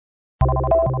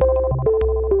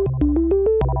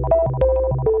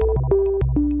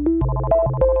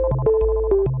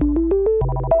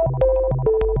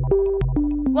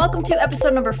Welcome to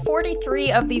episode number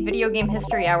 43 of the Video Game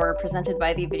History Hour, presented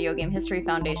by the Video Game History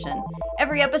Foundation.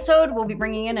 Every episode, we'll be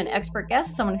bringing in an expert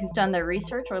guest, someone who's done their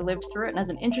research or lived through it and has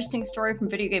an interesting story from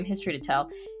video game history to tell.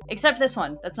 Except this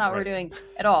one. That's not what we're doing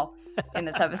at all in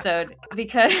this episode,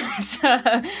 because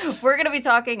we're going to be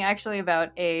talking actually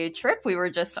about a trip we were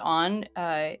just on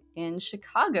in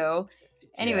Chicago.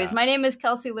 Anyways, My name is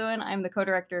Kelsey Lewin. I'm the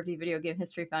co-director of the Video Game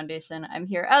History Foundation. I'm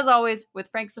here, as always, with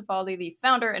Frank Cifaldi, the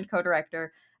founder and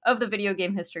co-director of the Video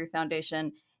Game History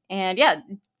Foundation. And yeah,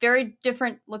 very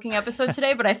different looking episode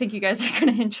today, but I think you guys are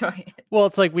going to enjoy it. Well,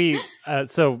 it's like here's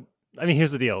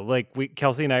the deal. Like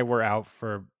Kelsey and I were out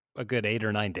for a good 8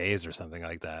 or 9 days or something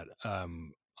like that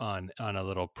on a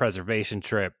little preservation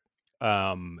trip.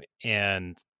 And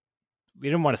we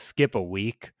didn't want to skip a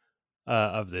week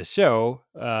of this show,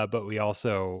 but we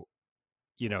also,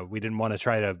 we didn't want to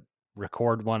try to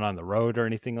record one on the road or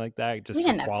anything like that, just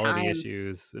for quality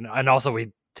issues. And also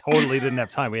we totally didn't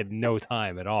have time. We had no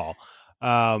time at all.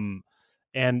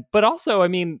 But also, I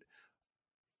mean,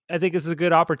 I think this is a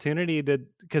good opportunity to,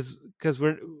 because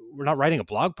we're not writing a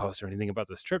blog post or anything about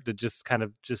this trip, to just kind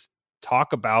of just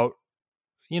talk about,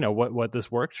 what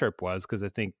this work trip was. Because I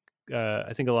think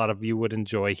a lot of you would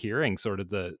enjoy hearing sort of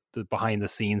the behind the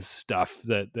scenes stuff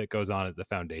that goes on at the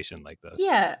foundation like this.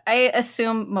 Yeah, I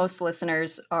assume most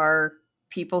listeners are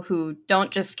people who don't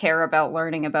just care about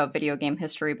learning about video game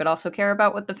history, but also care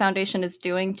about what the foundation is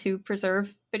doing to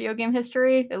preserve video game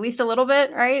history, at least a little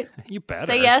bit, right? You better.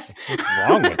 Say yes. What's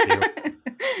wrong with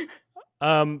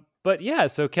you? But yeah,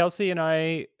 so Kelsey and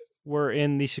I were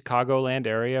in the Chicagoland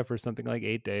area for something like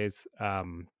 8 days.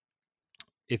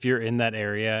 If you're in that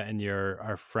area and you're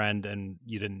our friend and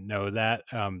you didn't know that,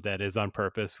 that is on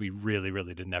purpose. We really,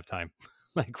 really didn't have time.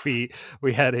 Like we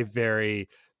had a very,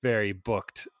 very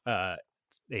booked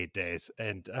 8 days,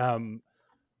 and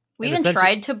we even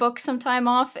tried to book some time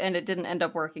off, and it didn't end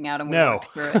up working out. And we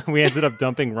worked through it. We ended up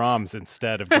dumping ROMs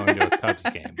instead of going to a Cubs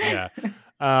game. Yeah.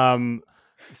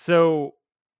 So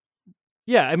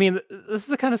yeah, I mean, this is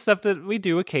the kind of stuff that we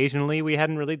do occasionally. We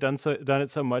hadn't really done it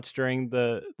so much during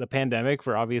the pandemic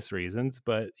for obvious reasons,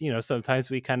 but sometimes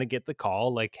we kind of get the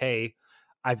call like, "Hey,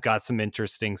 I've got some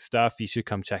interesting stuff. You should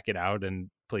come check it out, and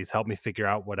please help me figure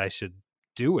out what I should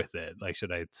do with it. Like,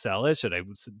 should I sell it? Should I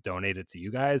donate it to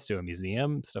you guys, to a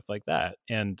museum, stuff like that?"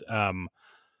 And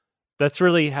that's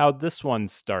really how this one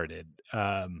started.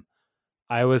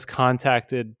 I was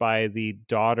contacted by the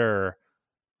daughter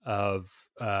of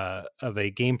a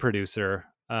game producer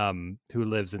who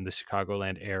lives in the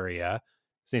Chicagoland area.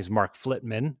 His name's Mark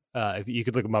Flitman. If you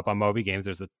could look him up on Moby Games,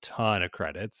 there's a ton of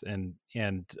credits. And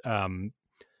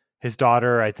his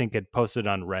daughter, I think, had posted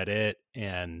on Reddit,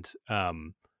 and a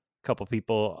couple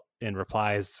people in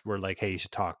replies were like, "Hey, you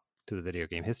should talk to the Video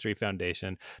Game History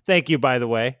Foundation." Thank you, by the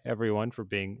way, everyone, for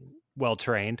being well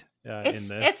trained in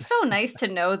this. It's so nice to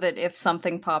know that if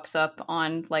something pops up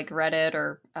on like Reddit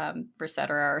or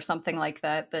Resetera or something like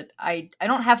that, that I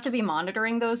don't have to be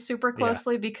monitoring those super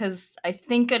closely, because I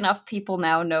think enough people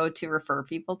now know to refer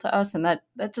people to us, and that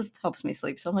just helps me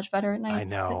sleep so much better at night. I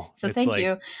know. So thank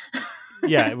you.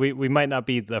 Yeah, we might not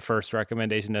be the first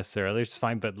recommendation necessarily, which is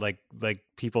fine, but like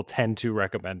people tend to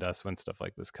recommend us when stuff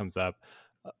like this comes up.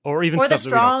 Or even stuff that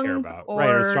we don't care about. Right,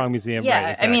 or a strong museum. Yeah,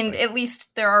 right, exactly. I mean, at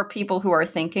least there are people who are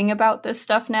thinking about this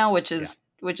stuff now, which is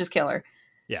killer.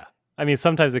 Yeah. I mean,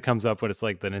 sometimes it comes up when it's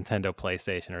like the Nintendo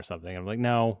PlayStation or something. I'm like,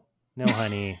 no,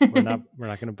 honey, we're not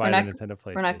going to buy the Nintendo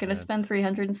PlayStation. We're not going to spend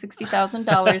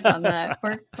 $360,000 on that.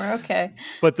 We're okay.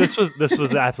 But this was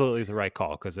absolutely the right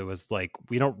call, because it was like,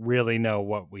 we don't really know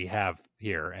what we have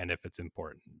here and if it's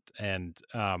important. And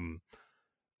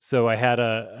so I had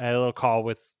a little call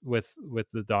with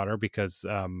the daughter, because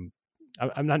I'm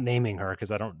not naming her because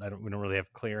we don't really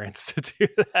have clearance to do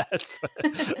that, but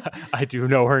I do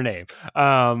know her name.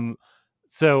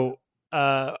 So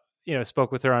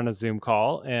spoke with her on a Zoom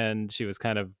call, and she was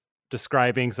kind of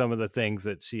describing some of the things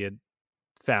that she had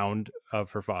found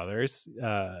of her father's,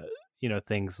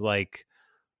 things like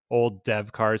old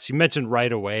dev cards. She mentioned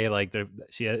right away, like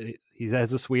he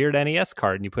has this weird NES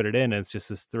card, and you put it in, and it's just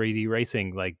this 3D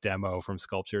racing like demo from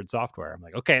Sculptured Software. I'm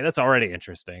like, okay, that's already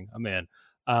interesting. I'm in.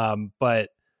 But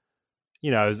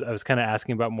I was kind of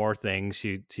asking about more things.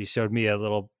 She showed me a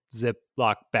little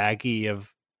Ziploc baggie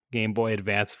of Game Boy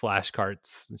Advance flash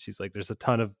carts, and she's like, "There's a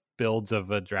ton of builds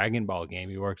of a Dragon Ball game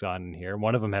you worked on in here.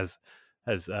 One of them has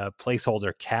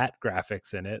placeholder cat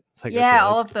graphics in it." It's like, yeah,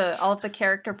 okay, all of the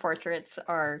character portraits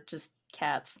are just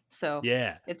cats. So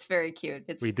Yeah, it's very cute.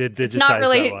 we did it's not digitize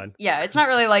really that one. yeah, it's not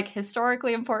really like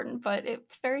historically important, but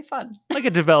it's very fun. Like a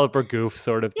developer goof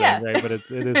sort of thing, Yeah. right? But it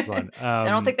is fun. I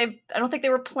don't think they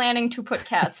were planning to put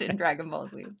cats in Dragon Ball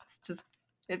Z.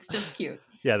 It's just cute.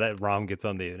 Yeah, that ROM gets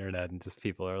on the internet and just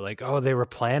people are like, "Oh, they were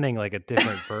planning like a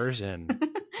different version."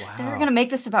 Wow. They were going to make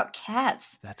this about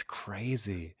cats. That's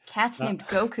crazy. Cats named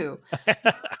Goku.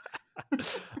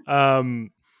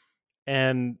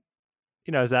 And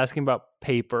I was asking about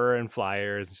paper and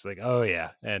flyers, and she's like, "Oh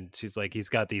yeah," and she's like, "He's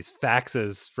got these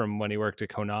faxes from when he worked at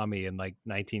Konami in like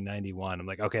 1991." I'm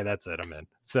like, "Okay, that's it. I'm in."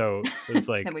 So it's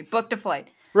like, and we booked a flight.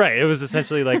 Right. It was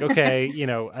essentially like, okay,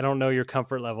 I don't know your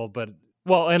comfort level, but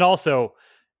and also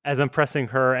as I'm pressing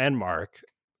her and Mark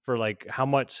for like, how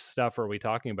much stuff are we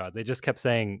talking about? They just kept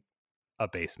saying a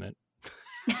basement.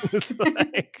 It's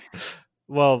like,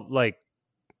 well, like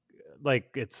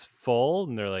it's full,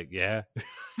 and they're like, yeah.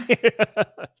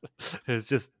 It's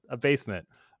just a basement.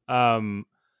 So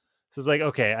it's like,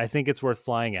 okay, I think it's worth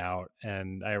flying out,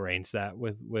 and I arranged that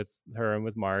with her and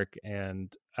with Mark,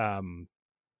 and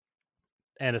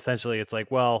essentially it's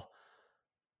like, well,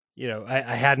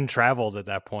 I hadn't traveled at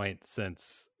that point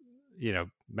since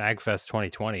MagFest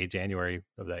 2020, January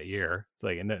of that year. It's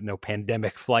like no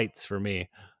pandemic flights for me.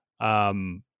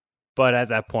 But at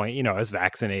that point, I was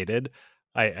vaccinated.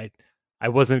 I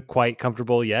wasn't quite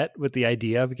comfortable yet with the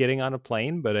idea of getting on a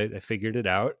plane, but I figured it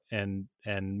out and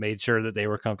made sure that they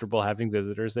were comfortable having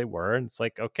visitors. They were, and it's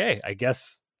like, okay, I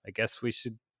guess we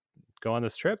should go on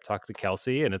this trip, talk to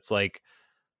Kelsey, and it's like,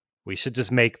 we should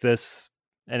just make this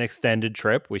an extended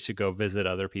trip. We should go visit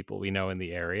other people we know in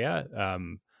the area.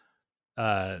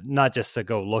 Not just to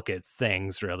go look at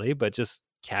things really, but just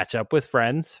catch up with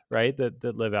friends, right?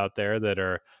 That live out there, that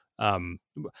are,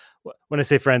 when I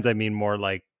say friends, I mean more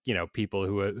like, people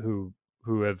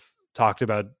who have talked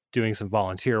about doing some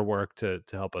volunteer work to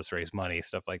help us raise money,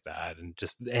 stuff like that. And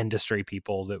just industry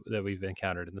people that we've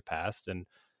encountered in the past. And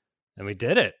we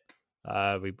did it.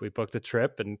 We booked a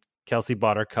trip, and Kelsey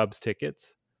bought our Cubs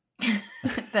tickets.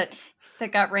 that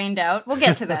got rained out. We'll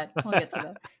get to that.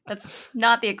 That's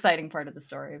not the exciting part of the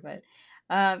story, but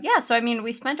so I mean,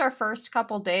 we spent our first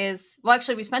couple days. Well,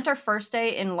 actually, we spent our first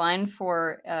day in line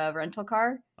for a rental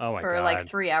car for God. like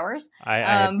 3 hours. I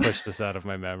had pushed this out of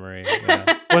my memory. Yeah.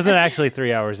 It wasn't actually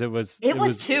 3 hours. It was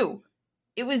 2.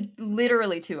 It was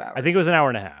literally 2 hours. I think it was an hour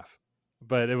and a half,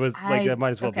 but it was like, that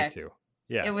might as well be 2.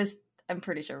 Yeah. It was. I'm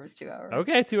pretty sure it was 2 hours.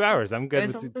 Okay, 2 hours. I'm good.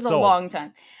 It was a long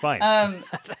time. Fine.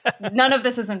 None of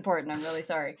this is important. I'm really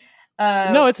sorry.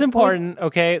 No, it's important.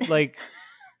 Okay, like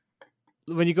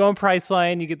when you go on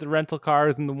Priceline, you get the rental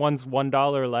cars, and the one's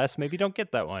 $1 less. Maybe don't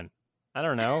get that one. I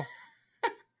don't know.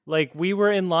 Like, we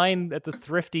were in line at the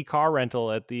thrifty car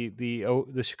rental at the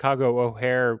Chicago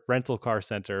O'Hare Rental Car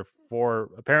Center for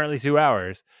apparently 2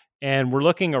 hours, and we're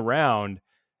looking around.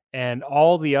 And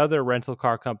all the other rental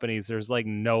car companies, there's like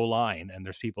no line, and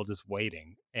there's people just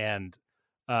waiting. And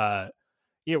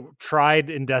tried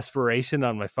in desperation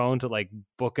on my phone to like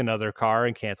book another car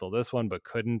and cancel this one, but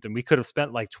couldn't. And we could have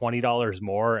spent like $20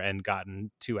 more and gotten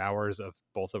 2 hours of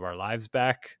both of our lives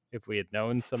back if we had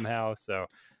known somehow. So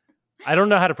I don't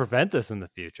know how to prevent this in the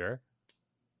future.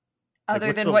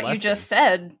 Other than what you just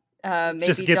said, maybe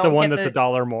just get the one that's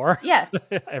 $1 more. Yeah,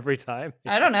 every time.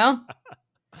 I don't know.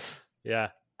 Yeah.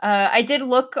 I did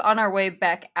look on our way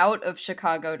back out of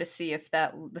Chicago to see if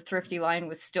the thrifty line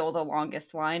was still the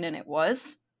longest line, and it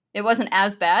was. It wasn't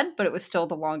as bad, but it was still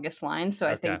the longest line. So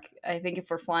okay. I think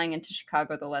if we're flying into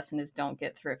Chicago, the lesson is don't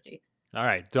get thrifty. All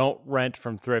right, don't rent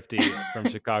from thrifty from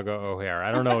Chicago O'Hare.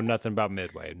 I don't know nothing about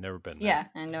Midway. Never been there. Yeah,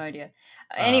 I had no idea.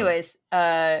 Anyways,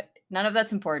 none of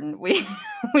that's important. We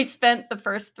spent the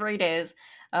first 3 days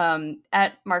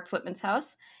at Mark Flipman's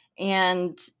house.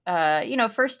 And,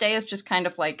 first day is just kind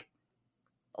of like,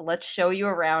 let's show you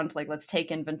around. Like, let's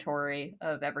take inventory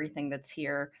of everything that's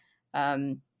here.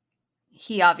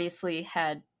 He obviously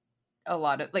had a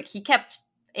lot of, like, he kept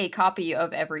a copy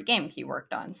of every game he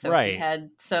worked on. So He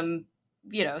had some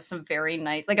very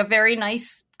nice, like a very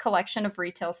nice collection of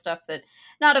retail stuff that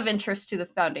not of interest to the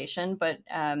foundation, but,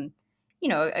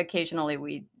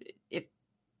 occasionally if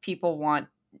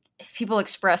people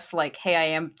express like, hey, I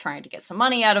am trying to get some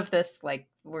money out of this, like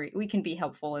we can be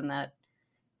helpful in that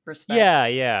respect.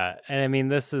 Yeah. And I mean,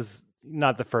 this is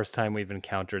not the first time we've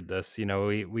encountered this.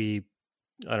 We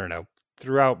I don't know,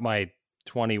 throughout my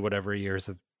 20 whatever years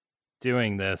of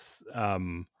doing this,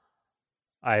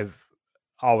 I've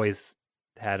always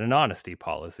had an honesty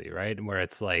policy, right? Where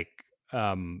it's like,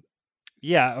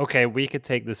 yeah, okay, we could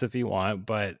take this if you want,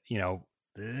 but you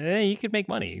could make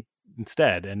money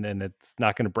instead, and it's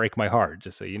not going to break my heart,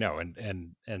 just so you know.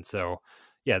 And so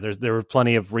yeah, there were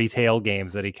plenty of retail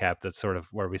games that he kept. That's sort of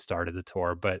where we started the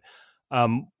tour. But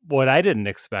what I didn't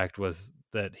expect was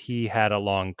that he had a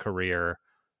long career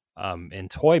in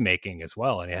toy making as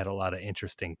well, and he had a lot of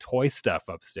interesting toy stuff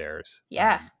upstairs.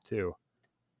 Yeah. Too.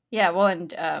 Yeah, well,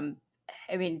 and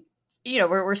I mean,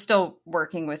 we're still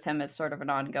working with him as sort of an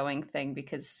ongoing thing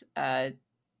because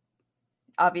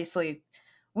obviously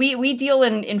we deal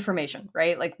in information,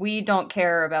 right? Like we don't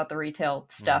care about the retail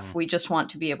stuff. Mm-hmm. We just want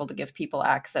to be able to give people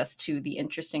access to the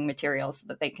interesting materials so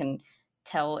that they can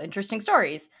tell interesting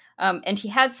stories. And he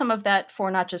had some of that for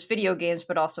not just video games,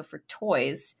 but also for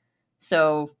toys.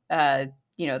 So,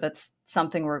 that's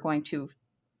something we're going to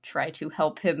try to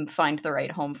help him find the right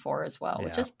home for as well,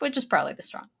 which is probably the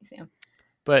Strong Museum.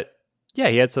 But yeah,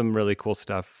 he had some really cool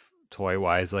stuff toy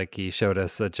wise. Like he showed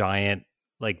us a giant,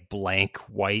 like blank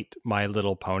white My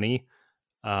Little Pony.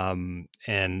 And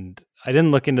I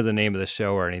didn't look into the name of the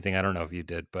show or anything. I don't know if you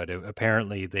did, but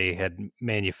apparently they had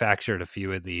manufactured a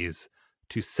few of these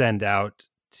to send out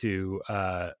to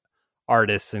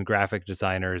artists and graphic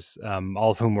designers,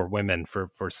 all of whom were women,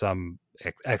 for some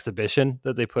exhibition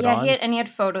that they put on. He had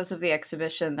photos of the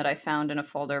exhibition that I found in a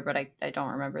folder, but I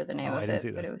don't remember the name of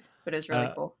it. But it was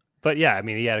really cool. But yeah, I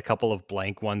mean, he had a couple of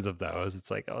blank ones of those. It's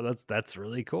like, oh, that's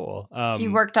really cool. He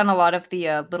worked on a lot of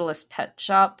the Littlest Pet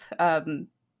Shop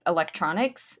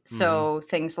electronics. So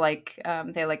things like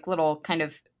they like little kind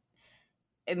of,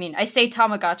 I mean, I say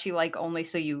Tamagotchi like only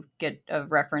so you get a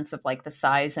reference of like the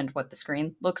size and what the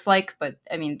screen looks like. But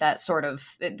I mean, that sort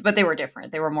of, but they were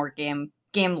different. They were more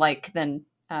game-like than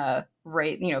pet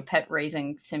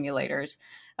raising simulators.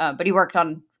 But he worked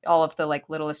on all of the like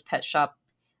Littlest Pet Shop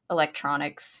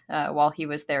electronics while he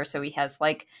was there. So he has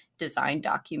like design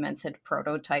documents and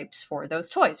prototypes for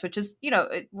those toys, which is,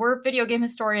 we're video game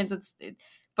historians.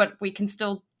 But we can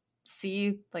still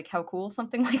see like how cool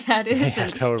something like that is. Yeah,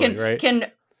 and totally, can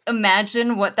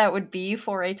imagine what that would be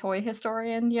for a toy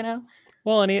historian,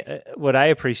 Well, and what I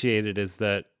appreciated is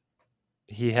that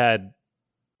he had,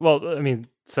 well, I mean,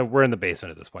 so we're in the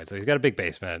basement at this point. So he's got a big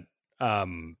basement,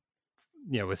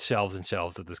 with shelves and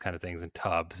shelves of this kind of things and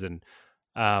tubs. And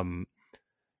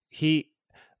he,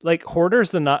 like,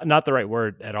 hoarder's not the right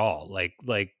word at all.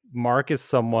 Like Mark is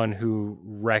someone who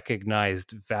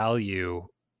recognized value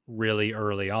really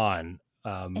early on.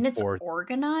 And it's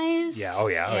organized. Yeah. Oh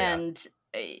yeah. And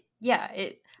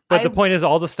But the point is,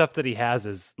 all the stuff that he has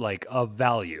is like of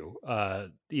value,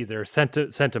 either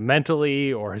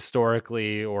sentimentally or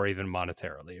historically or even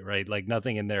monetarily, right? Like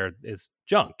nothing in there is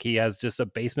junk. He has just a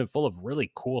basement full of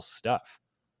really cool stuff.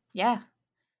 Yeah.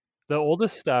 The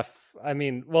oldest stuff, I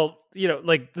mean, well,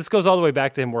 like this goes all the way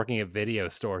back to him working at video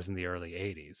stores in the early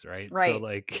 80s, right? Right. So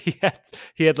like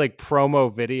he had like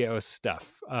promo video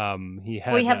stuff. He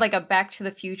had like a Back to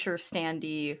the Future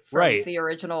standee from the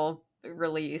original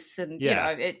release, and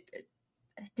didn't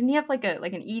he have like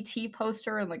an ET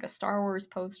poster and like a Star Wars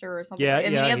poster or something?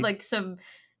 He had like some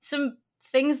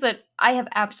things that I have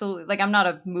absolutely, like, I'm not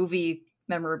a movie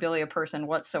memorabilia person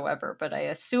whatsoever, but I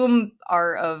assume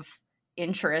are of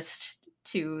interest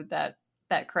to that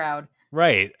crowd.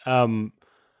 Right.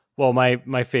 Well,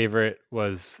 my favorite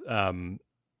was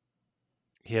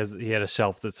he had a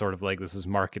shelf that's sort of like, this is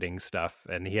marketing stuff,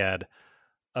 and he had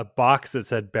a box that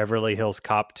said Beverly Hills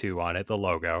Cop 2 on it, the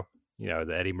logo,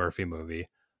 the Eddie Murphy movie.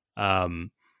 And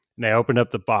I opened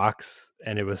up the box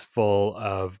and it was full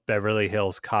of Beverly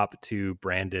Hills Cop 2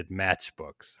 branded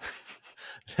matchbooks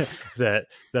that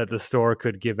the store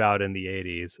could give out in the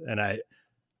 80s.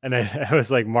 And I was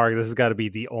like, Mark, this has got to be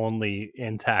the only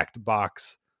intact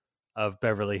box of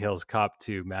Beverly Hills Cop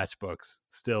 2 matchbooks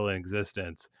still in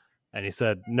existence. And he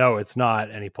said, no, it's not.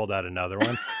 And he pulled out another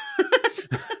one.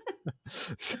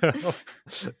 So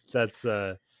that's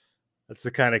the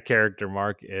kind of character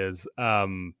Mark is.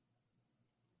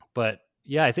 But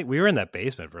yeah, I think we were in that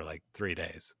basement for like 3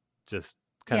 days, just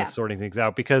kind of sorting things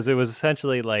out, because it was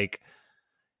essentially like,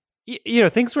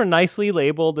 things were nicely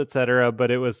labeled, etc.,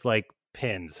 but it was like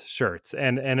pins, shirts,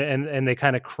 and they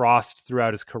kind of crossed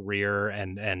throughout his career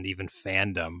and even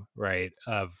fandom, right?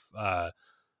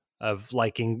 Of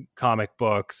liking comic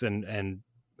books and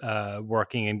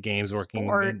working in games, working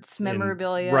sports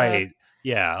memorabilia, right?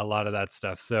 Yeah, a lot of that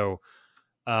stuff. So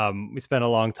we spent a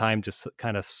long time just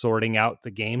kind of sorting out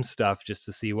the game stuff just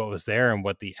to see what was there and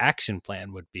what the action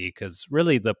plan would be, because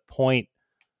really the point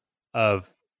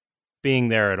of being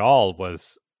there at all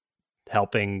was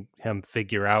helping him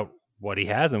figure out what he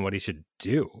has and what he should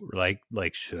do. Like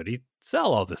should he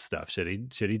sell all this stuff? Should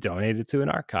he donate it to an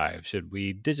archive? Should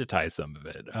we digitize some of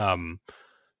it?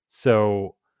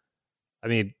 So I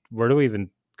mean, where do we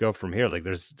even go from here? Like,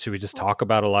 should we just talk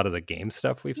about a lot of the game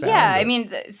stuff we found? Yeah, I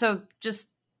mean, so just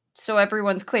so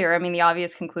everyone's clear, I mean, the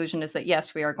obvious conclusion is that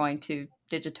yes, we are going to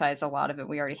digitize a lot of it.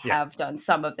 We already have done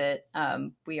some of it.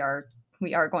 We are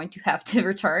going to have to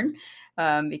return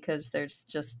because there's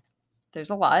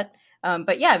a lot.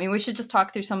 But yeah, I mean, we should just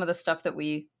talk through some of the stuff that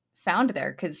we found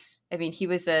there, because I mean, he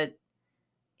was at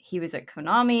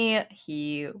Konami.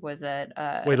 He was at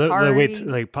Atari. Wait,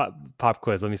 like pop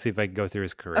quiz. Let me see if I can go through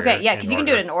his career. Okay, yeah, because you can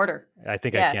do it in order. I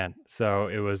think I can. So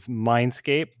it was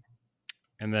Mindscape,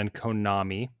 and then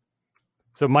Konami.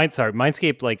 So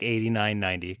Mindscape like 89,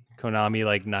 90. Konami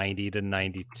like 90 to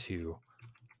 92.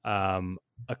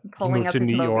 Pulling up his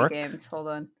New York games. Hold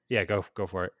on. Yeah, go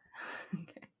for it.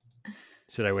 Okay.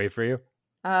 Should I wait for you?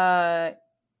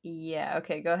 Yeah,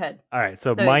 okay, go ahead. All right,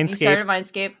 so Mindscape. You started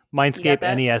Mindscape. Mindscape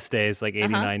NES days, like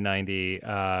 89, 90,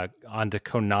 onto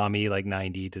Konami, like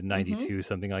 90 to 92,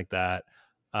 something like that.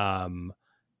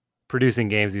 Producing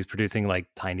games, he's producing like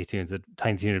Tiny Toon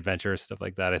Adventure, stuff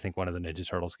like that. I think one of the Ninja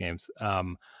Turtles games. I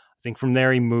think from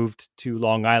there he moved to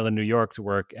Long Island, New York to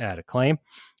work at Acclaim.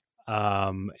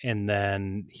 And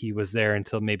then he was there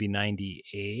until maybe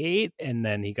 98, and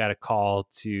then he got a call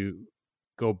to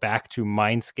go back to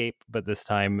Mindscape, but this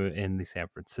time in the San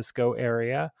Francisco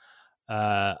area.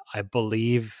 I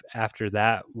believe after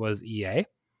that was EA.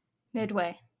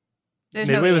 Midway.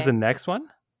 Midway was the next one?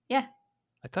 Yeah.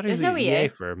 I thought he was at EA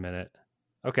for a minute.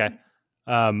 Okay.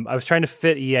 I was trying to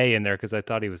fit EA in there because I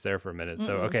thought he was there for a minute.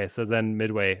 So, okay. So then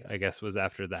Midway, I guess, was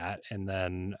after that. And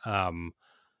then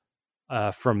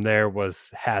from there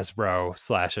was Hasbro /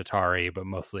 Atari, but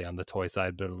mostly on the toy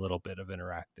side, but a little bit of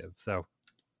interactive. So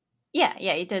yeah,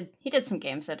 he did some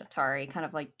games at Atari, kind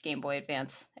of like Game Boy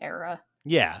Advance era.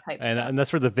 Yeah, and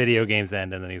that's where the video games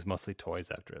end, and then he's mostly toys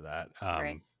after that.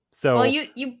 Right. So well,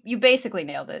 you basically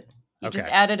nailed it. You just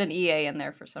added an EA in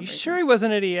there for some reason. Sure he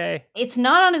wasn't at EA? It's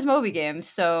not on his Moby games,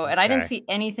 so and I didn't see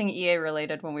anything EA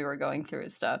related when we were going through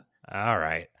his stuff. All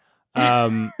right.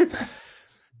 Well,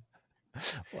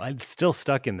 I'm still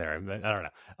stuck in there. I don't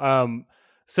know.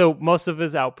 So most of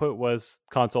his output was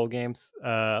console games,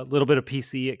 a little bit of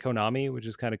PC at Konami, which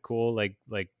is kind of cool, like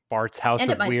Bart's House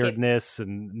of Weirdness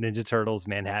and Ninja Turtles,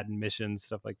 Manhattan Missions,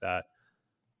 stuff like that.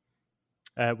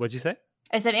 What'd you say?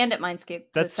 I said, and at Mindscape.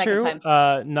 That's the second true.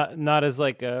 Time. Not as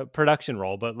like a production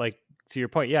role, but like to your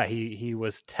point, yeah, he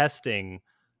was testing.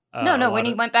 No, when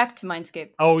he went back to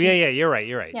Mindscape. Oh yeah, you're right.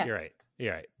 You're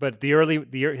right. But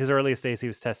his earliest days, he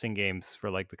was testing games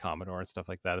for like the Commodore and stuff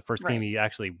like that. The first game he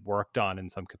actually worked on in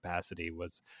some capacity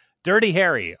was Dirty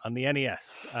Harry on the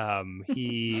NES.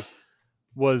 He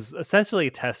was essentially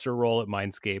a tester role at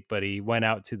Mindscape, but he went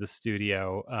out to the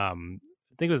studio. I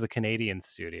think it was the Canadian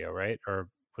studio, right? Or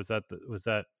was that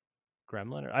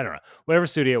Gremlin? Or I don't know. Whatever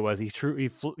studio it was, he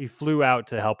flew out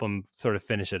to help him sort of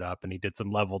finish it up, and he did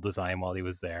some level design while he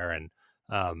was there. And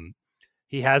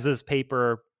he has his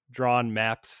paper drawn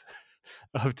maps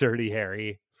of Dirty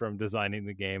Harry from designing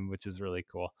the game, which is really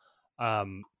cool.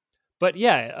 But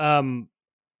yeah,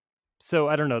 so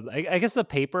I don't know. I guess the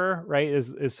paper, right,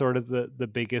 is sort of the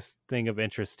biggest thing of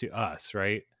interest to us,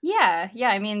 right? Yeah.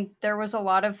 I mean, there was a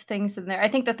lot of things in there. I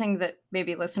think the thing that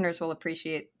maybe listeners will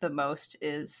appreciate the most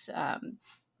is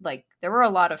like there were a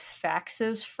lot of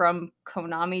faxes from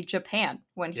Konami Japan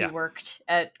when he worked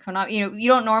at Konami. You know, you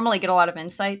don't normally get a lot of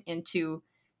insight into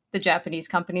the Japanese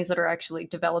companies that are actually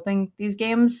developing these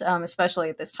games, especially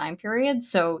at this time period.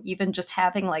 So even just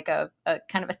having like a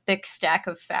kind of a thick stack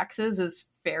of faxes is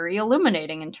very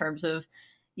illuminating in terms of,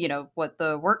 you know, what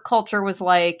the work culture was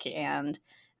like and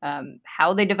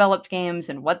how they developed games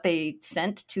and what they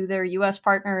sent to their US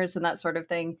partners and that sort of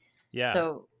thing. Yeah.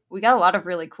 So we got a lot of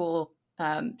really cool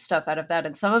stuff out of that.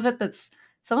 And some of it's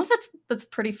that's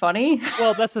pretty funny.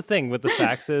 Well, that's the thing with the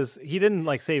faxes. He didn't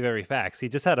like save every fax. He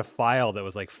just had a file that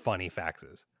was like funny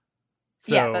faxes.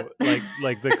 So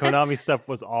like the Konami stuff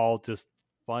was all just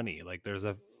funny. Like there's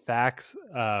a fax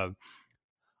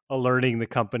alerting the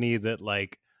company that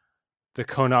like the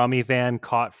Konami van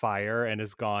caught fire and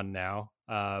is gone now.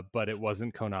 But it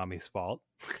wasn't Konami's fault.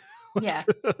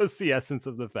 That's the essence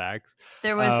of the fax.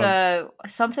 There was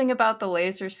something about the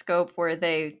laser scope where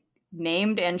they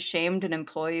named and shamed an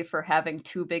employee for having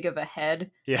too big of a head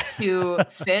to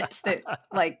fit that.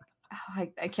 Like,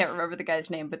 I can't remember the guy's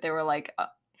name, but they were like,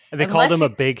 and they called him a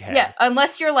big head. Yeah,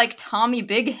 unless you're like Tommy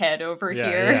Big Head over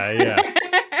here. Yeah.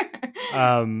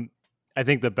 I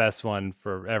think the best one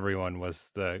for everyone was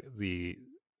the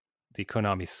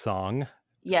Konami song.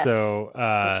 Yes. So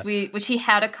which he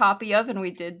had a copy of and we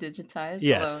did digitize.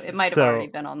 Yes. It might have already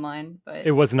been online, but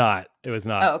it was not. Oh,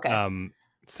 okay.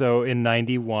 So in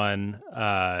 91,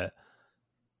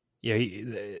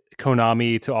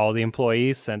 Konami to all the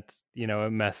employees sent, a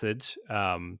message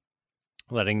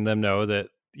letting them know that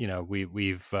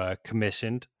we've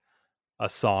commissioned a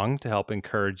song to help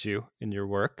encourage you in your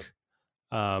work.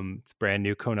 It's a brand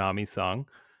new Konami song.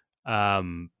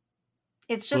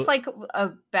 It's just like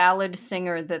a ballad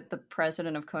singer that the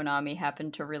president of Konami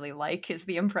happened to really like, is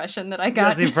the impression that I got.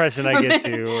 That's the impression I get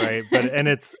too, right? And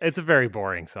it's a very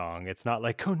boring song. It's not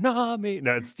like Konami.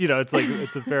 No, it's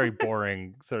it's a very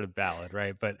boring sort of ballad,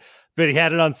 right? But he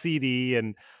had it on CD,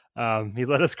 and he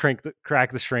let us crack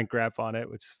the shrink wrap on it,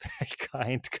 which is very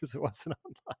kind because it wasn't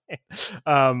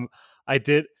online. I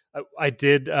did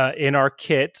in our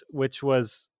kit, which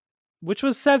was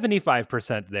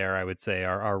 75% there, I would say,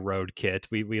 our road kit.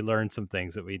 We learned some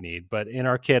things that we need, but in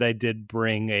our kit, I did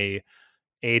bring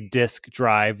a disk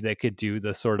drive that could do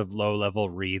the sort of low level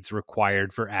reads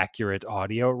required for accurate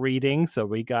audio reading. So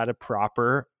we got a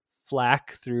proper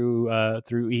FLAC through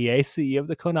EAC of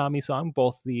the Konami song,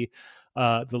 both the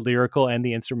lyrical and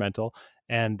the instrumental.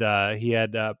 And he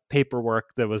had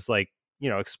paperwork that was like,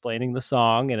 explaining the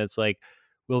song, and it's like,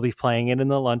 we'll be playing it in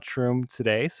the lunchroom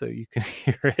today, so you can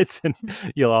hear it, and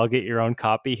you'll all get your own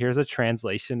copy. Here's a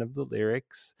translation of the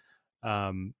lyrics.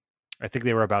 I think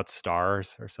they were about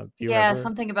stars or something. Do you remember?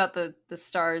 Something about the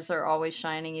stars are always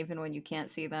shining even when you can't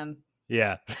see them.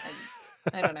 Yeah.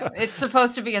 I don't know. It's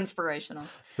supposed to be inspirational.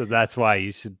 So that's why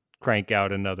you should crank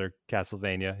out another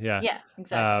Castlevania. Yeah. Yeah,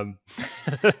 exactly.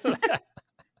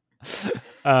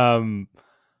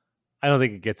 I don't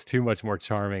think it gets too much more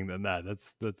charming than that.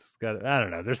 That's got, I don't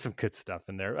know. There's some good stuff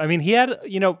in there. I mean, he had,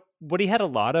 what he had a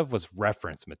lot of was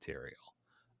reference material.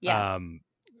 Yeah.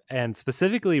 And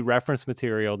specifically reference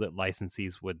material that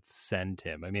licensees would send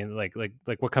him. I mean, like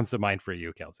what comes to mind for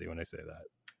you, Kelsey, when I say that?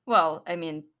 Well, I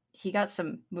mean, he got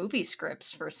some movie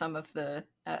scripts for some of the,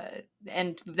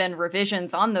 and then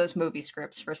revisions on those movie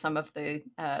scripts for some of the,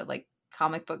 like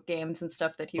comic book games and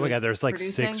stuff that he was my God, there's like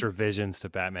producing. 6 revisions to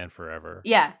Batman Forever.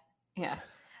 Yeah. Yeah.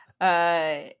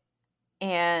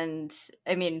 And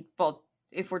I mean, well,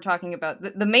 if we're talking about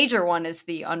the major one is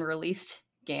the unreleased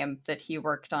game that he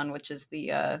worked on, which is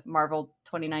the Marvel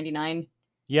 2099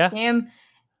 game,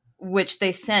 which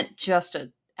they sent just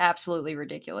an absolutely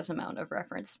ridiculous amount of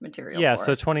reference material. Yeah,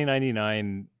 so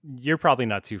 2099, you're probably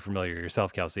not too familiar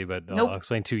yourself, Kelsey, but Nope. I'll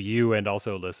explain to you and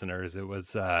also listeners. It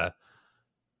was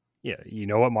you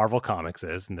know what Marvel Comics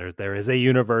is, and there is a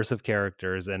universe of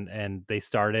characters, and they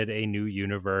started a new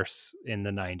universe in the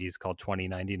 90s called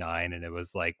 2099, and it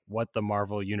was like what the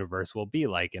Marvel universe will be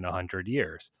like in 100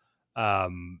 years.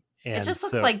 And it just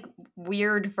looks like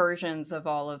weird versions of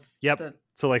all of the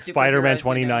so like Spider-Man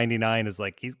 2099 is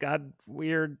like he's got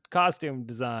weird costume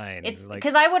design. It's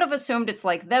because I would have assumed it's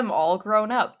like them all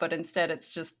grown up, but instead it's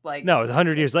just like no, it's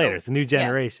 100 years later. It's a new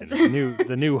generation. Yeah. It's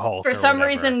the new Hulk. For some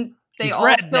reason they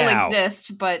all still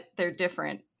exist, but they're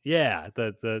different. Yeah,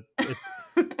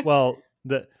 well,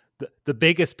 the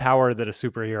biggest power that a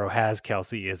superhero has,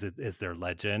 Kelsey, is their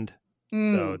legend.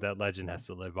 So that legend has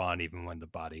to live on even when the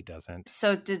body doesn't.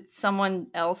 So did someone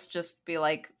else just be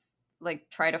like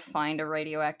try to find a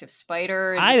radioactive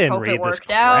spider? And I didn't hope read it this worked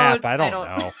crap. Out? I don't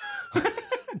know.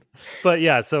 But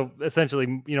yeah, so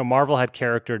essentially, Marvel had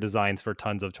character designs for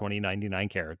tons of 2099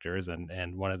 characters,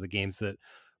 and one of the games that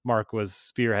Mark was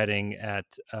spearheading at,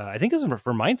 I think it was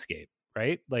for Mindscape,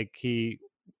 right? Like he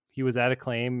was at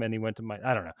Acclaim and he went to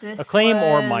I don't know, Acclaim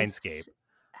or Mindscape.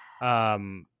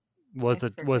 Was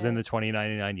in the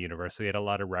 2099 universe, so he had a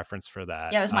lot of reference for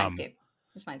that. Yeah, it was Mindscape.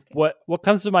 What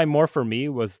comes to mind more for me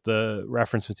was the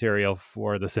reference material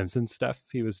for the Simpsons stuff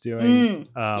he was doing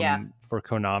for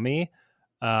Konami,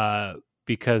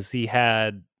 because he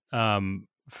had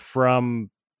from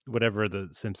whatever the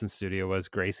Simpsons studio was,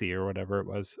 Gracie or whatever it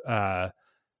was,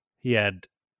 he had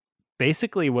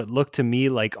basically what looked to me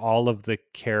like all of the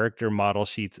character model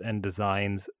sheets and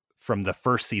designs from the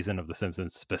first season of The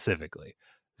Simpsons specifically.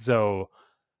 So,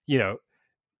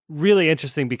 really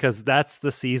interesting because that's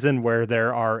the season where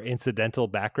there are incidental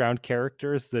background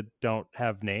characters that don't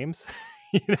have names.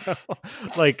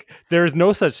 Like there's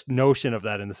no such notion of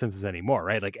that in The Simpsons anymore,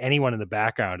 right? Like anyone in the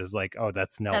background is like, oh,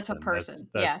 that's Nelson. That's a person.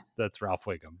 That's Ralph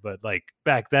Wiggum. But like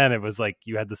back then it was like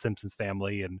you had the Simpsons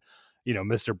family and,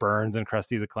 Mr. Burns and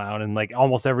Krusty the Clown, and like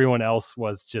almost everyone else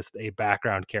was just a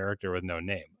background character with no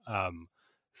name.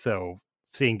 So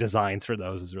seeing designs for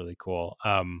those is really cool.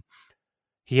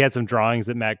 He had some drawings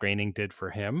that Matt Groening did for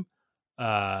him,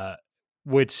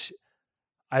 which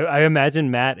I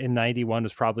imagine Matt in 91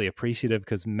 was probably appreciative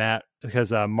because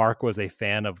Mark was a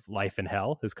fan of Life in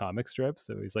Hell, his comic strip.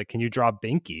 So he's like, can you draw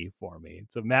Binky for me?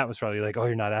 So Matt was probably like, oh,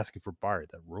 you're not asking for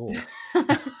Bart. That rules.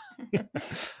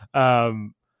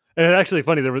 And it's actually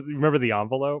funny. Remember the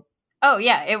envelope? Oh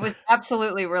yeah. It was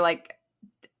absolutely, we're like,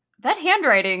 that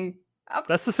handwriting,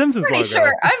 That's the Simpsons pretty logo.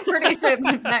 sure. I'm pretty sure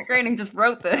that Matt Groening just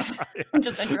wrote this.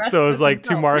 Just addressed So it was this like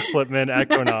to himself. Mark Flipman at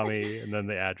Konami, and then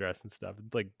the address and stuff.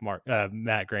 It's like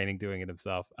Matt Groening doing it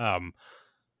himself.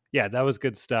 Yeah, that was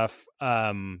good stuff.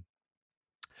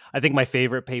 I think my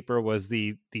favorite paper was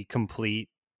the complete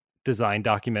design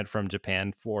document from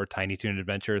Japan for Tiny Toon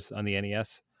Adventures on the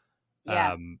NES.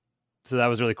 Yeah. So that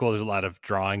was really cool. There's a lot of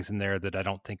drawings in there that I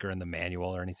don't think are in the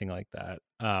manual or anything like that.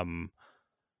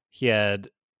 He had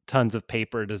tons of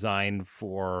paper designed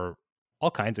for all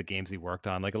kinds of games he worked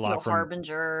on, like Steel a lot from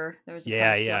Harbinger. There was a ton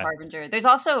yeah, of Steel yeah, Harbinger. There's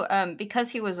also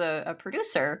because he was a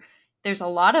producer, there's a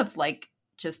lot of like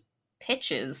just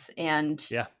pitches and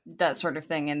yeah. that sort of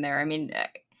thing in there. I mean,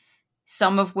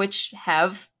 some of which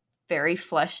have very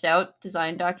fleshed out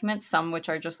design documents, some which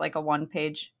are just like a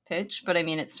one-page pitch. But I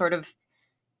mean,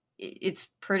 it's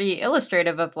pretty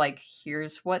illustrative of like,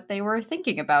 here's what they were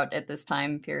thinking about at this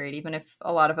time period, even if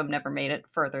a lot of them never made it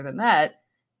further than that.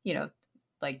 You know,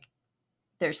 like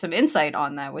there's some insight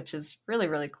on that, which is really,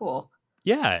 really cool.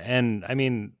 Yeah, and I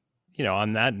mean, you know,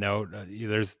 on that note,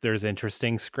 there's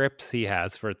interesting scripts he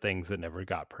has for things that never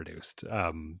got produced.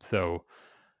 So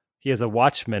he has a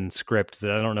Watchmen script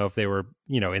that I don't know if they were,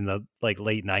 you know, in the like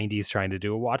late 90s trying to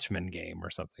do a Watchmen game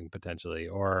or something potentially,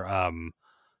 or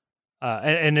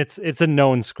and it's a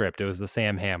known script. It was the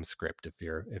Sam Hamm script. If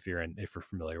you're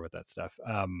familiar with that stuff,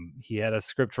 he had a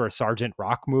script for a Sergeant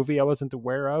Rock movie I wasn't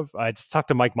aware of. I just talked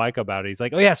to Mike about it. He's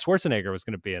like, "Oh yeah, Schwarzenegger was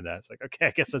going to be in that." It's like, okay,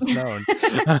 I guess that's known.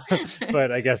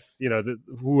 But I guess you know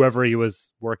whoever he was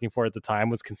working for at the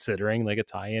time was considering like a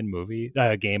tie-in movie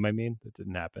game. I mean, that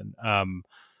didn't happen.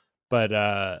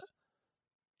 But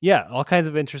yeah, all kinds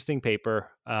of interesting paper.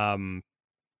 A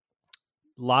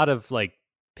lot of like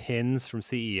pins from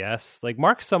CES. Like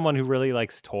Mark's someone who really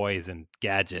likes toys and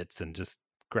gadgets and just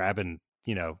grabbing,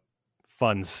 you know,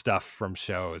 fun stuff from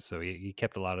shows. So he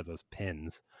kept a lot of those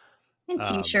pins. And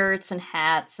t-shirts and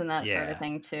hats and that sort of Yeah.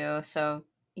 thing too. So,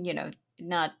 you know,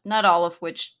 not all of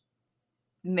which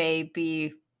may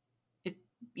be,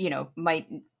 you know, might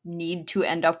need to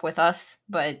end up with us,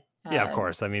 but Yeah, of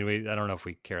course. I mean, I don't know if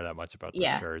we care that much about the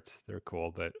yeah. shirts. They're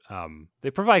cool, but they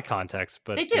provide context.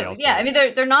 But They do. also, Yeah, I mean,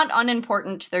 they're not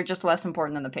unimportant. They're just less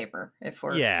important than the paper if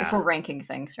we're ranking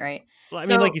things, right? Well, I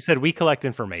mean, like you said, we collect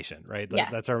information, right?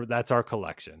 Yeah. That's our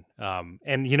collection.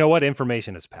 And you know what?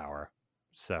 Information is power.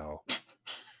 So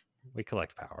we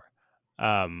collect power.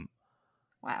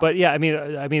 Wow. But yeah, I mean,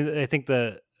 I think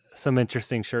some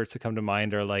interesting shirts that come to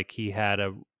mind are like he had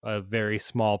a very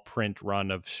small print run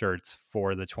of shirts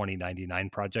for the 2099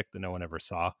 project that no one ever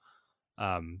saw,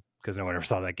 because no one ever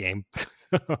saw that game.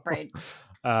 Right.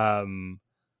 I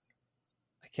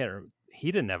can't remember. He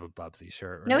didn't have a Bubsy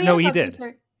shirt. Right? No, he did.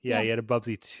 Shirt. Yeah, he had a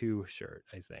Bubsy 2 shirt,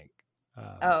 I think.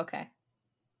 Okay.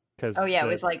 Oh yeah, it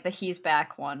was like the He's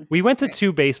Back one. We went to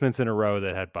 2 basements in a row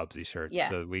that had Bubsy shirts,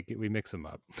 so we mix them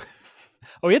up.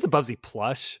 Oh, he had the Bubsy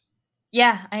plush.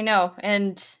 Yeah, I know,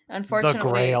 and unfortunately, the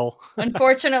Grail.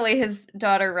 Unfortunately, his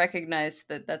daughter recognized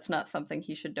that that's not something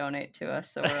he should donate to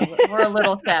us, so we're a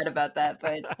little sad about that.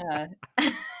 But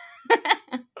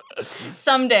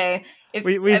someday, if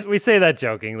we say that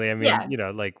jokingly, I mean, you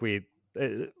know, like we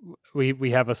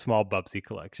have a small Bubsy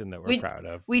collection that we're proud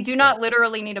of. We do not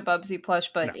literally need a Bubsy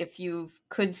plush, but if you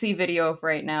could see video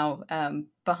right now,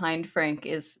 behind Frank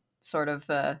is sort of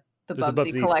the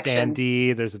Bubsy collection.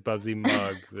 Standee, there's a Bubsy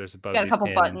mug, there's a Bubsy got a couple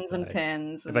pin buttons and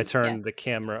pins. If I turn the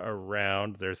camera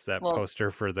around, there's that poster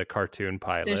for the cartoon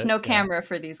pilot. There's no camera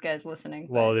for these guys listening.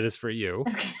 Well, it is for you.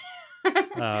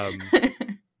 Okay.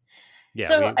 Yeah,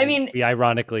 so I mean, we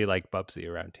ironically like Bubsy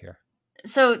around here.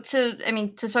 So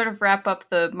to sort of wrap up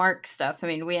the Mark stuff, I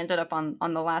mean, we ended up on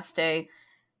the last day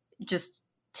just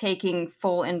taking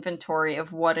full inventory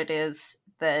of what it is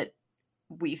that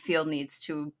we feel needs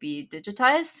to be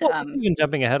digitized. Well, even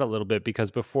jumping ahead a little bit,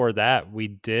 because before that, we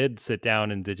did sit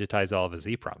down and digitize all of his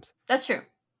EPROMs. That's true.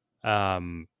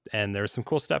 And there's some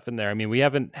cool stuff in there. I mean, we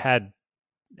haven't had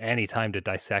any time to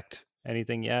dissect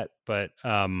anything yet, but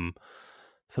some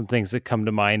things that come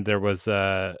to mind. There was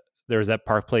that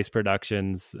Park Place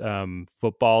Productions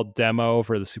football demo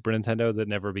for the Super Nintendo that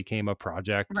never became a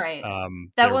project. Right.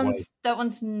 That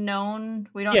one's known.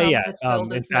 We don't know if this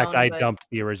build in is fact, known, I dumped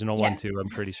the original one too, I'm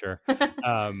pretty sure.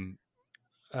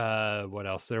 What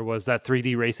else? There was that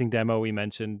 3D racing demo we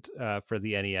mentioned for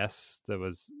the NES.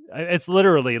 It's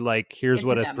literally like, here's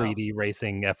what a 3D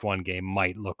racing F1 game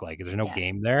might look like. There's no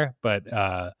game there, but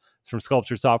it's from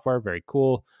Sculpture Software. Very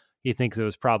cool. He thinks it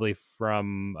was probably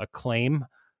from Acclaim.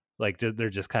 Like they're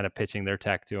just kind of pitching their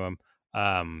tech to him.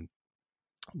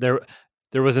 There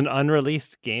was an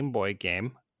unreleased Game Boy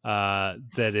game that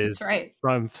That's is right.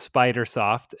 from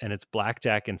Spidersoft, and it's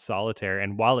Blackjack and Solitaire.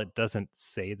 And while it doesn't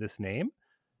say this name,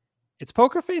 it's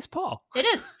Poker Face Paul. It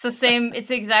is. It's the same. It's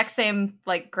the exact same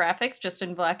like graphics, just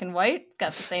in black and white. It's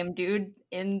got the same dude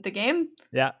in the game.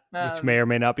 Yeah, which may or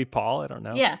may not be Paul. I don't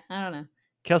know. Yeah, I don't know.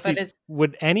 Kelsey,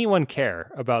 would anyone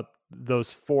care about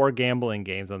those 4 gambling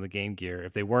games on the Game Gear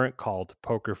if they weren't called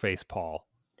Poker Face Paul?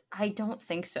 I don't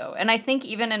think so. And I think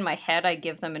even in my head, I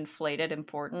give them inflated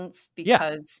importance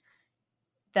because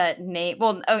that name,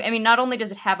 well, I mean, not only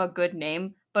does it have a good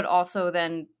name, but also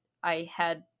then I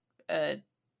had a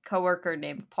coworker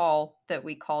named Paul that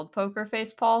we called Poker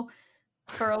Face Paul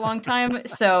for a long time.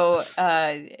 So,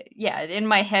 yeah, in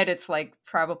my head, it's like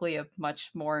probably a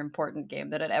much more important game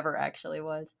than it ever actually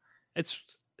was. It's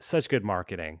such good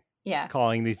marketing. Yeah.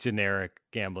 Calling these generic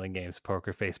gambling games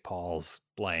Poker Face Paul's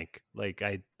blank. Like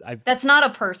I've That's not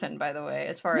a person, by the way,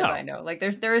 as far as I know. Like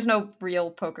there is no real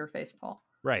Poker Face Paul.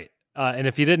 Right. And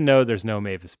if you didn't know, there's no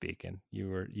Mavis Beacon.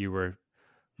 You were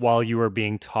while you were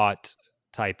being taught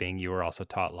typing, you were also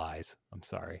taught lies. I'm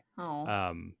sorry.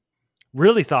 Oh.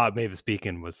 Really thought Mavis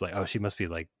Beacon was like, oh, she must be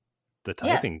like the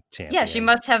typing champion. Yeah, she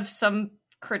must have some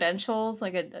credentials,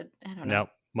 like I don't know. No,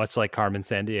 much like Carmen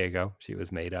Sandiego, she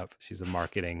was made up. She's a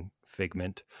marketing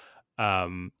figment.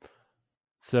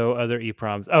 So other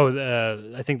EPROMs.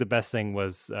 Oh, I think the best thing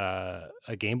was a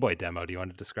Game Boy demo. Do you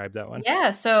want to describe that one?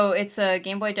 Yeah, so it's a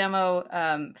Game Boy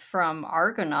demo from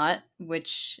Argonaut,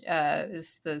 which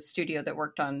is the studio that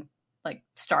worked on like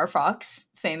Star Fox,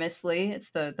 famously.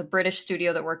 It's the British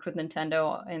studio that worked with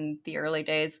Nintendo in the early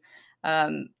days.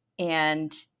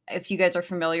 And if you guys are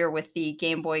familiar with the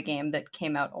Game Boy game that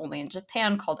came out only in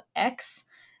Japan called X,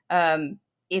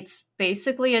 it's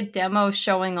basically a demo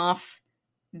showing off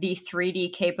the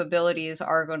 3D capabilities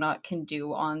Argonaut can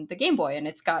do on the Game Boy, and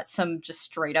it's got some just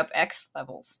straight up X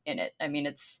levels in it. I mean,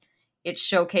 it's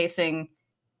showcasing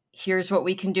here's what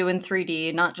we can do in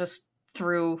 3D, not just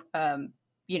through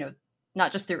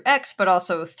not just through X, but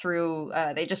also through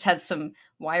they just had some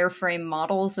wireframe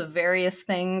models of various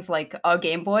things like a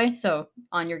Game Boy. So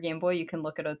on your Game Boy, you can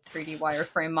look at a 3D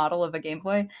wireframe model of a Game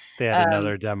Boy. They had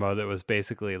another demo that was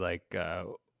basically like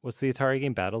what's the Atari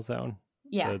game, Battlezone?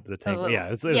 Yeah, the tank. Yeah,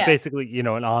 it was basically an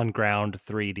on ground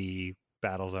 3D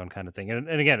Battlezone kind of thing. And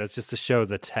again, it's just to show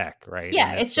the tech, right?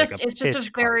 Yeah, it's just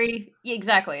a very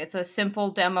exactly. It's a simple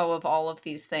demo of all of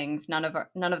these things. None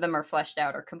of them are fleshed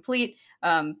out or complete.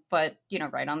 But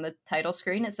right on the title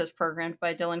screen, it says programmed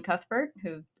by Dylan Cuthbert,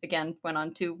 who again went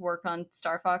on to work on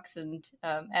Star Fox and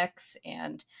X,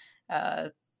 and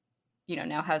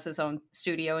now has his own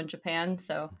studio in Japan.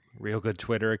 So real good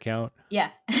Twitter account. Yeah.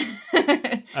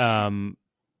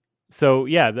 So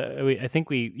yeah, I think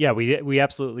we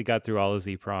absolutely got through all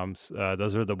the EPROMs.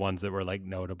 Those are the ones that were like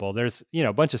notable. There's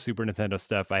a bunch of Super Nintendo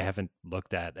stuff I haven't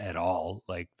looked at all.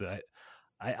 Like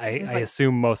I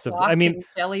assume most of. I mean,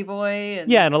 Jelly Boy.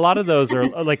 And a lot of those are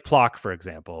like Plock, for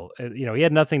example. He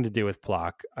had nothing to do with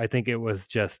Plock. I think it was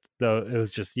just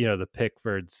the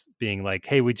Pickfords being like,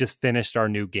 hey, we just finished our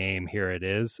new game. Here it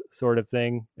is, sort of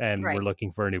thing, and we're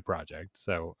looking for a new project.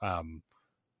 So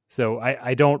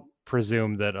I don't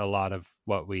presume that a lot of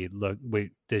what we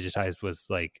digitized was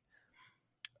like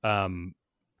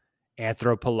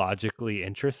anthropologically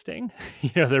interesting.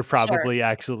 They're probably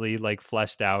actually like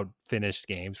fleshed out finished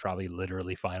games, probably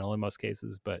literally final in most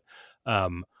cases, but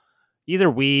either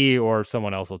we or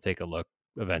someone else will take a look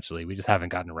eventually. We just haven't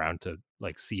gotten around to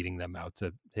like seeding them out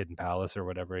to Hidden Palace or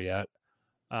whatever yet.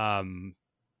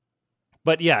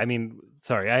 But yeah, I mean,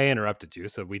 sorry, I interrupted you.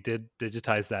 So we did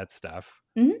digitize that stuff.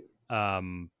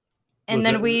 Mm-hmm. And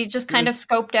then we just kind of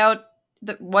scoped out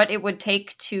what it would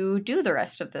take to do the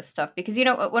rest of this stuff. Because,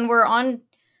 when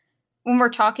we're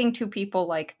talking to people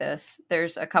like this,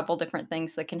 there's a couple different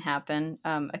things that can happen.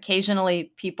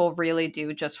 Occasionally, people really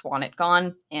do just want it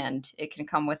gone, and it can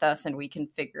come with us, and we can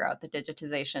figure out the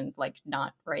digitization, like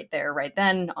not right there, right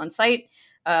then on site.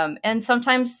 And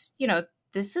sometimes,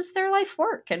 this is their life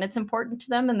work, and it's important to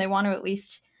them, and they want to at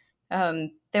least...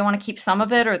 they want to keep some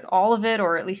of it or all of it,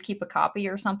 or at least keep a copy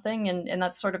or something. And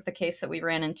that's sort of the case that we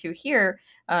ran into here,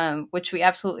 which we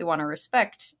absolutely want to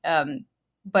respect.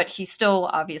 But he still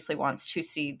obviously wants to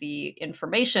see the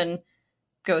information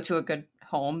go to a good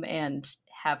home and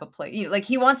have a play. Like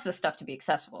he wants this stuff to be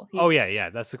accessible. Yeah.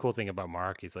 That's the cool thing about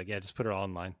Mark. He's like, yeah, just put it all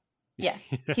online. Yeah,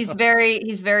 he's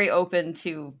very open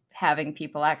to having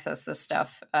people access this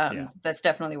stuff. That's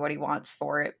definitely what he wants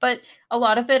for it. But a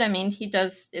lot of it, I mean,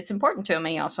 it's important to him,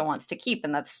 and he also wants to keep,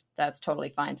 and that's totally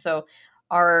fine. So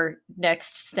our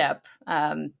next step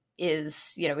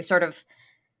is, we sort of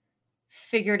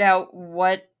figured out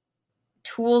what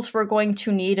tools we're going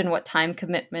to need and what time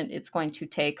commitment it's going to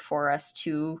take for us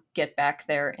to get back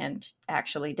there and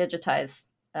actually digitize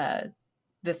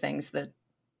the things that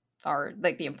are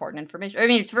like the important information. I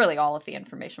mean, it's really all of the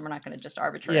information. We're not going to just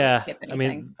arbitrarily skip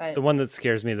anything. I mean, the one that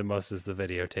scares me the most is the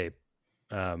videotape.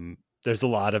 There's a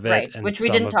lot of it, right, and which we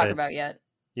didn't talk about yet.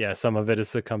 Yeah, some of it has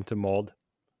succumbed to mold,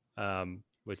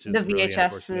 which is the really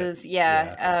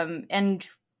VHSs. And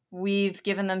we've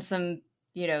given them some,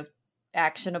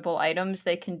 actionable items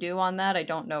they can do on that. I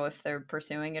don't know if they're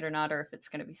pursuing it or not, or if it's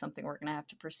going to be something we're going to have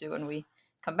to pursue when we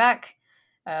come back.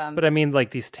 But I mean,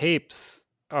 like, these tapes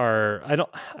are, I don't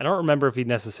remember if he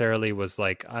necessarily was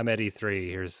like, I'm at E3,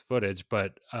 here's footage,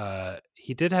 but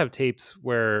he did have tapes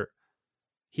where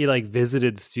he like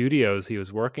visited studios he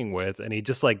was working with, and he'd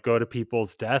just like go to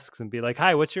people's desks and be like,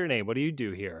 hi, what's your name? What do you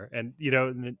do here? And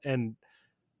and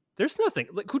there's nothing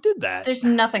like, who did that? There's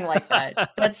nothing like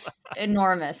that. That's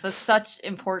enormous. That's such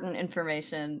important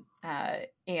information.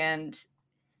 And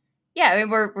yeah, I mean,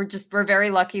 we're very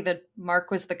lucky that Mark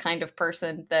was the kind of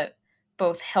person that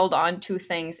both held on to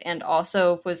things and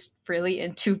also was really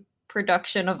into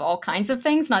production of all kinds of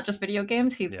things, not just video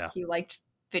games. He liked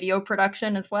video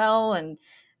production as well, and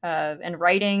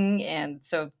writing, and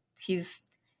so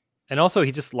and also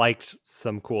he just liked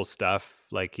some cool stuff.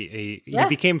 Like he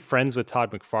became friends with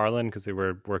Todd McFarlane because they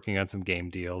were working on some game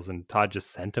deals, and Todd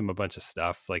just sent him a bunch of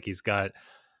stuff. Like he's got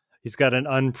an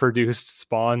unproduced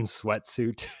Spawn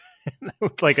sweatsuit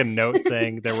with like a note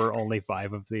saying there were only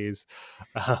 5 of these.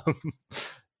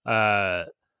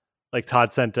 Like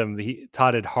Todd sent him,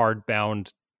 Todd had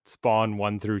hardbound Spawn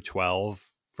 1 through 12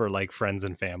 for like friends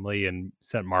and family, and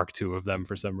sent Mark 2 of them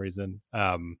for some reason.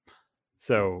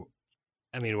 So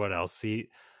I mean, what else?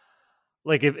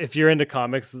 Like if you're into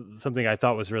comics, something I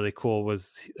thought was really cool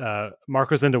was Mark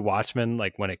was into Watchmen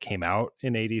like when it came out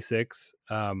in '86,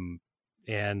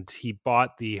 and he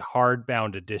bought the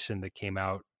hardbound edition that came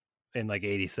out in like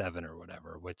 '87 or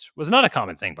whatever, which was not a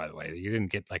common thing, by the way. You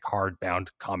didn't get like hardbound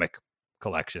comic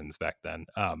collections back then,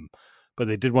 but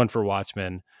they did one for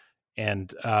Watchmen,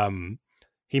 and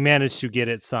he managed to get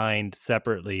it signed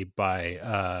separately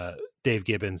by Dave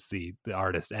Gibbons, the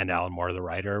artist, and Alan Moore, the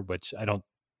writer, which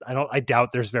I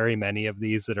doubt there's very many of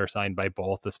these that are signed by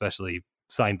both, especially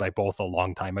signed by both a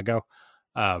long time ago.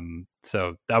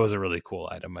 So that was a really cool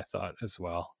item, I thought, as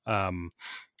well.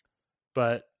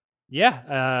 But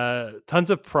yeah,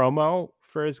 tons of promo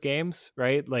for his games,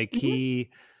 right? Like he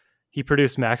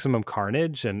produced Maximum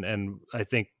Carnage, and I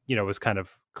think, was kind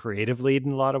of creative lead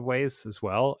in a lot of ways as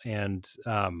well. And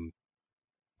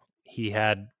he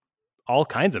had all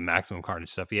kinds of Maximum Carnage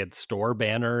stuff. He had store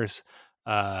banners.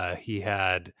 He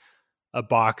had a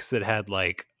box that had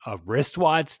like a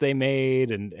wristwatch they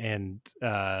made, and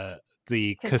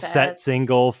the cassette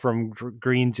single from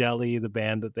Green Jelly, the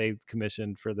band that they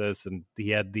commissioned for this. And he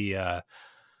had the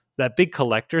that big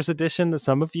collector's edition that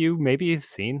some of you maybe have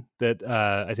seen, that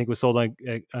I think was sold on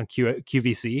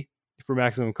QVC for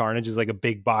Maximum Carnage. Is like a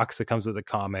big box that comes with a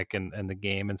comic and the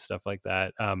game and stuff like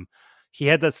that. He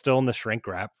had that still in the shrink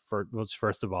wrap, which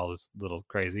first of all is a little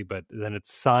crazy, but then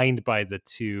it's signed by the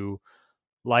 2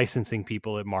 licensing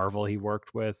people at Marvel he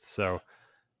worked with. So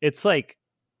it's like,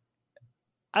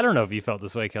 I don't know if you felt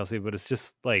this way, Kelsey, but it's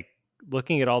just like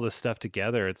looking at all this stuff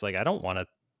together, it's like, I don't want to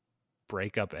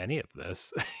break up any of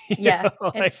this. Yeah,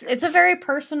 it's a very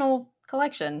personal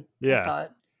collection. Yeah, I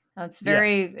thought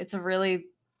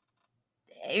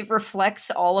it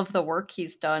reflects all of the work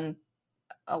he's done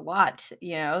a lot.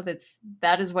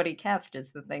 That is what he kept,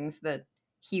 is the things that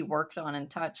he worked on and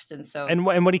touched, and so and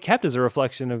what he kept is a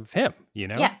reflection of him.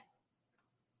 Yeah.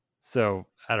 So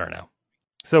I don't know.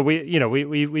 So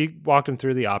we walked him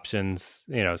through the options,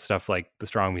 stuff like the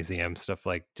Strong Museum, stuff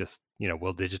like just,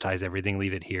 we'll digitize everything,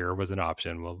 leave it here was an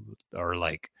option. Or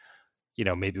like,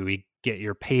 maybe we get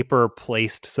your paper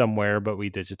placed somewhere, but we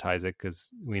digitize it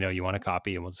because we know you want a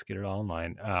copy, and we'll just get it all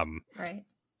online. Right.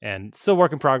 And still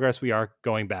work in progress. We are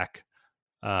going back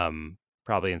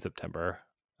probably in September.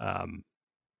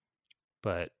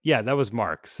 But yeah, that was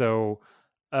Mark. So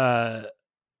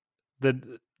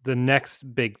the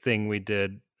next big thing we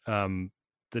did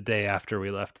the day after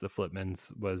we left the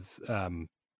Flipmans was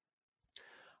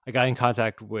I got in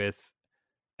contact with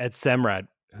Ed Semrad,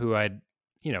 who I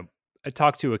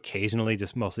talked to occasionally,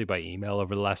 just mostly by email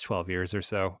over the last 12 years or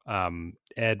so.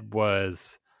 Ed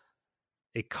was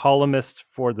a columnist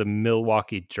for the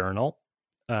Milwaukee Journal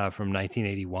from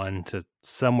 1981 to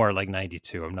somewhere like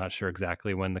 92. I'm not sure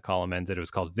exactly when the column ended. It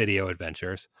was called Video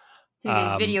Adventures. He's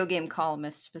a video game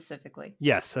columnist specifically.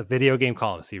 Yes, a video game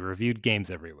columnist. He reviewed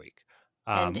games every week.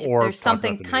 And if or there's talked about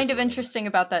something the kind news of or whatever. interesting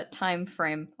about that time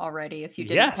frame already, if you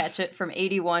didn't catch Yes, it, from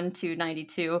 81 to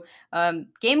 92,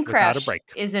 Game without a Crash break.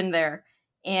 is in there.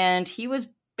 And he was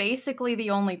basically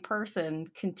the only person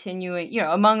continuing,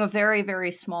 among a very,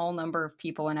 very small number of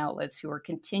people and outlets who are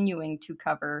continuing to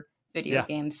cover video Yeah.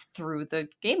 games through the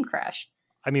Game Crash.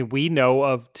 I mean, we know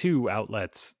of 2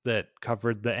 outlets that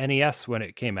covered the NES when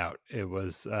it came out. It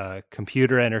was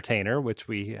Computer Entertainer, which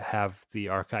we have the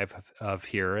archive of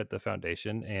here at the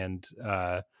foundation, and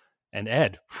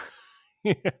Ed.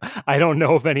 I don't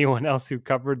know of anyone else who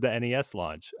covered the NES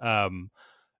launch.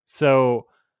 So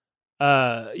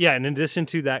in addition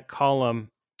to that column,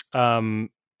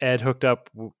 Ed hooked up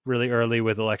really early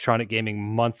with Electronic Gaming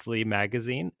Monthly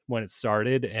magazine when it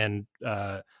started, and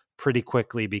pretty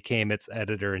quickly became its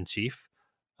editor-in-chief.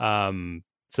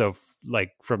 So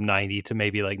like from 90 to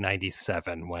maybe like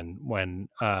 97 when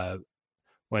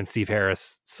Steve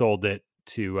Harris sold it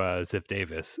to Ziff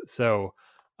Davis. So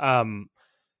Ed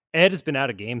has been out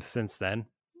of games since then,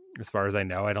 as far as I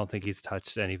know. I don't think he's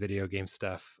touched any video game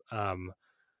stuff.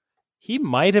 He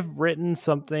might have written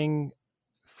something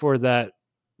for that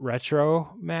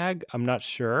retro mag. I'm not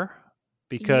sure,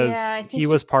 because he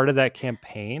was part of that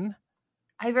campaign.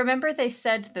 I remember they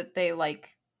said that they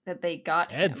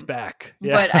got Ed's him back.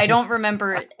 Yeah. But I don't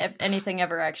remember anything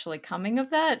ever actually coming of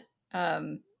that.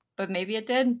 But maybe it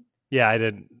did. Yeah, I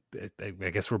didn't. I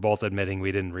guess we're both admitting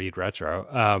we didn't read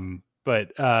retro.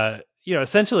 But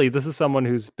essentially, this is someone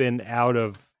who's been out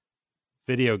of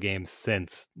video games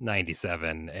since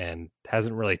 97 and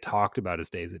hasn't really talked about his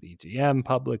days at EGM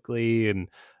publicly. And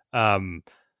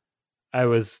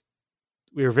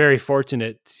we were very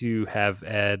fortunate to have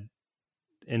Ed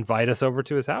invite us over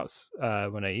to his house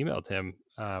when I emailed him,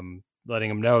 letting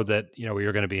him know that we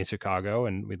were going to be in Chicago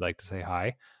and we'd like to say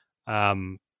hi.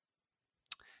 And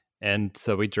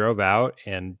so we drove out,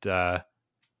 and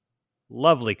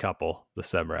lovely couple, the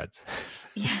Semreds.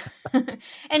 Yeah.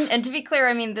 and to be clear,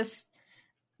 I mean,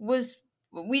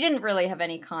 we didn't really have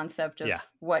any concept of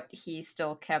what he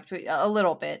still kept, a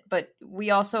little bit, but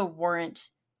we also weren't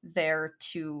there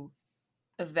to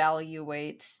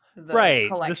evaluate the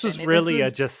collection. This was really a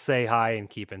just say hi and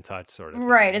keep in touch sort of thing.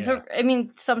 Right. I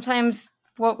mean, sometimes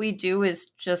what we do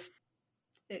is just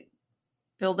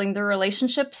building the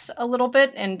relationships a little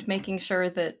bit and making sure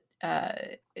that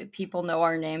people know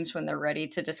our names when they're ready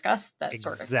to discuss that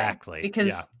sort of thing. Exactly.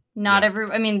 Because not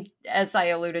I mean, as I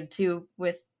alluded to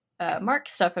with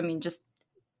Mark's stuff, I mean, just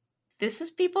this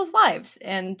is people's lives.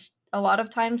 And a lot of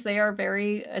times they are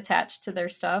very attached to their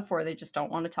stuff, or they just don't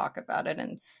want to talk about it.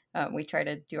 And we try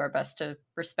to do our best to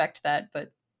respect that,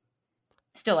 but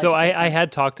still. So I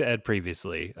had talked to Ed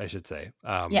previously, I should say,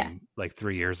 like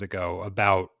 3 years ago,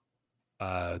 about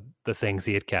the things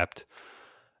he had kept.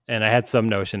 And I had some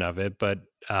notion of it, but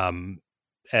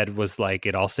Ed was like,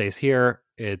 it all stays here.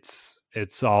 It's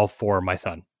all for my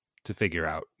son to figure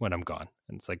out when I'm gone.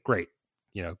 And it's like, great,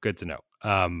 good to know.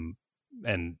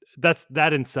 And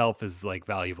that in itself is like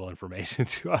valuable information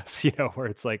to us, where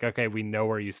it's like, okay, we know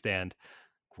where you stand.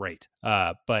 Great.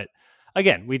 But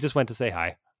again, we just went to say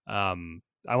hi.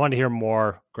 I wanted to hear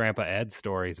more Grandpa Ed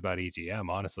stories about EGM,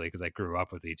 honestly, because I grew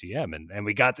up with EGM, and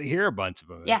we got to hear a bunch of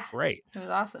them. It was great. It was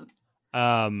awesome.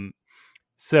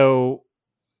 So,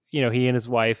 he and his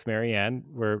wife, Marianne,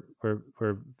 were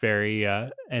very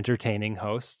entertaining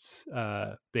hosts.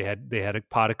 They had a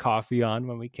pot of coffee on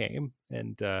when we came,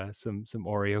 and some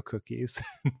Oreo cookies.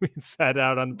 We sat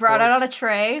out on the brought porch. Out on a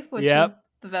tray, which is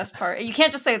the best part. You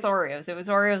can't just say it's Oreos. It was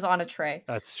Oreos on a tray.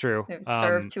 That's true. It was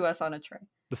served to us on a tray.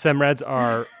 The Semreds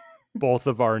are both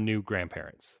of our new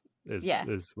grandparents.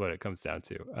 Is what it comes down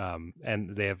to.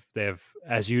 And they have,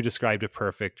 as you described, a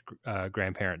perfect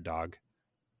grandparent dog.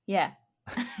 Yeah.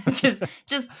 just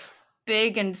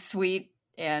big and sweet,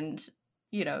 and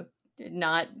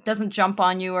doesn't jump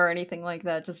on you or anything like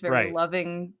that. Just very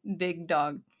loving big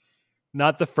dog.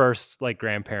 Not the first like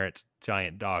grandparent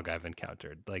giant dog I've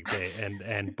encountered. Like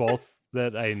and both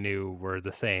that I knew were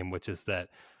the same, which is that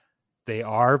they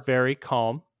are very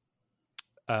calm,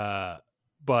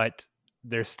 but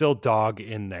there's still dog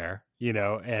in there,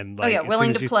 and like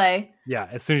willing to play. Yeah,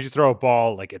 as soon as you throw a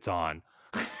ball, like it's on.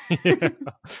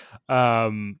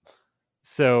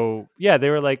 So they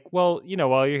were like, well,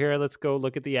 while you're here, let's go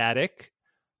look at the attic,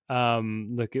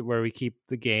 look at where we keep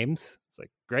the games. It's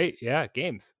like, great,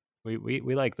 games,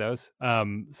 we like those.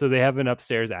 So they have an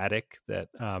upstairs attic that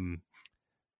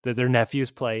their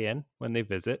nephews play in when they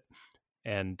visit,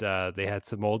 and they had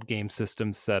some old game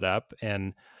systems set up,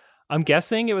 and I'm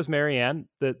guessing it was Marianne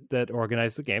that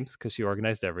organized the games, because she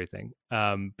organized everything,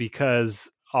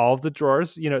 because all of the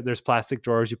drawers. There's plastic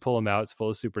drawers. You pull them out. It's full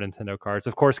of Super Nintendo cards.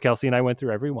 Of course, Kelsey and I went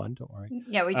through every one. Don't worry.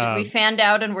 Yeah, we fanned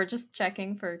out and we're just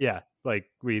checking for. Yeah, like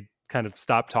we kind of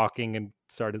stopped talking and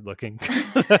started looking.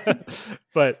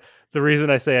 But the reason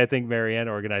I say I think Marianne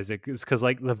organized it is because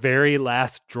like the very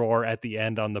last drawer at the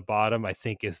end on the bottom, I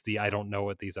think is the I don't know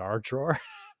what these are drawer.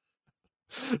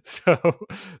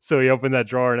 So we opened that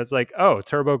drawer and it's like, oh,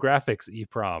 TurboGrafx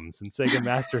EPROMs and Sega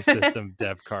Master System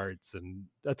dev cards and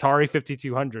Atari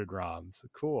 5200 ROMs.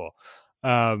 Cool.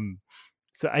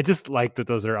 So I just like that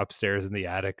those are upstairs in the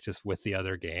attic just with the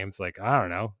other games. Like, I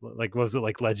don't know, like was it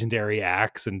like Legendary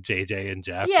Axe and JJ and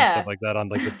Jeff and stuff like that on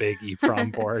like the big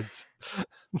EPROM boards?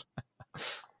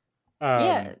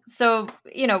 Yeah. So,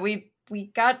 we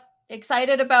got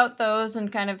excited about those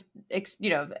and kind of,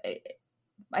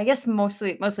 I guess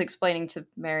mostly explaining to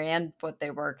Marianne what they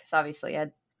were, because obviously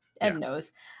Ed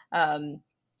knows.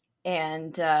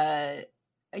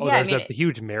 There's the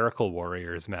huge Miracle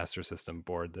Warriors Master System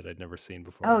board that I'd never seen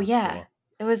before. Oh yeah,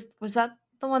 cool. Was that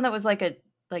the one that was like a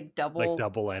double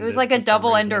ended? It was like a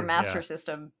double ender Master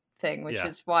System thing, which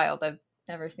is wild. I've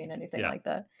never seen anything like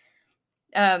that.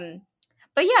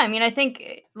 But yeah, I mean, I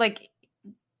think like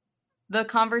the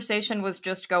conversation was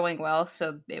just going well,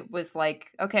 so it was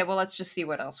like, okay, well, let's just see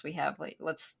what else we have. Like,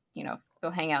 let's go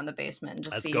hang out in the basement and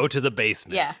just go to the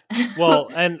basement. Yeah.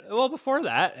 well, before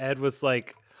that, Ed was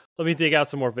like, let me dig out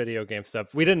some more video game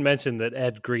stuff. We didn't mention that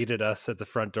Ed greeted us at the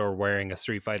front door wearing a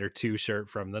Street Fighter 2 shirt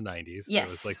from the 90s. Yes,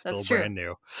 it was like still that's brand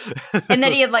new. And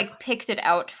then he had like picked it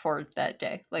out for that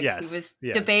day. Like he was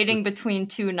debating between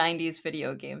 2 90s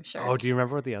video game shirts. Oh, do you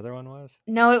remember what the other one was?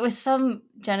 No, it was some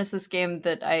Genesis game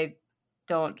that I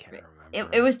can't remember.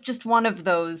 It was just one of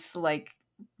those like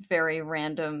very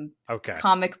random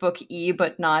comic book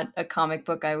but not a comic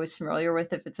book I was familiar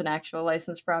with if it's an actual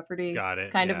licensed property. Got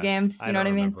it. Kind of games. You know what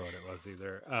I mean? I don't remember what it was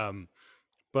either.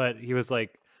 But he was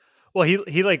like, well,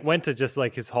 he like went to just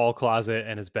like his hall closet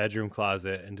and his bedroom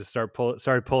closet and just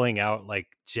started pulling out like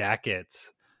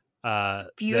jackets.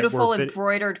 Beautiful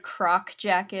embroidered croc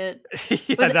jacket.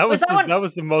 That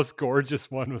was the most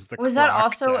gorgeous one. Was that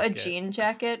also jacket. A jean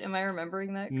jacket? Am I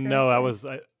remembering that correctly? No, that was.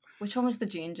 Which one was the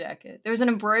jean jacket? There was an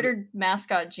embroidered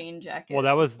mascot jean jacket. Well,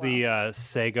 that was the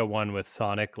Sega one with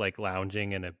Sonic like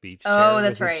lounging in a beach chair. Oh,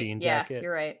 that's right. Jean jacket. Yeah,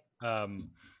 you're right.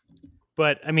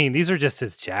 But I mean, these are just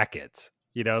his jackets.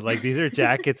 Like these are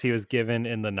jackets he was given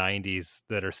in the 90s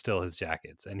that are still his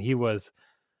jackets, and he was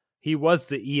the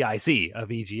EIC of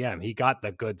EGM. He got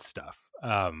the good stuff.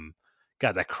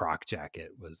 Got the croc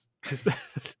jacket was just.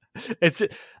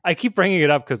 I keep bringing it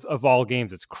up because of all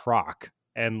games, it's croc.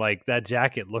 And like that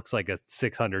jacket looks like a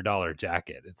 $600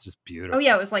 jacket. It's just beautiful. Oh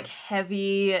yeah, it was like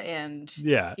heavy and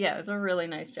yeah, it's a really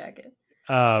nice jacket.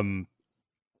 I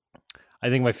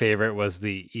think my favorite was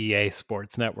the EA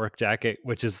Sports Network jacket,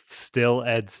 which is still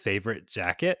Ed's favorite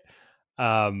jacket.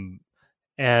 And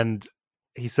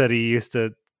he said he used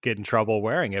to get in trouble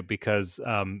wearing it because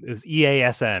it was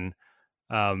EASN,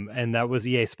 and that was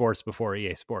EA Sports before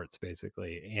EA Sports,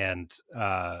 basically. And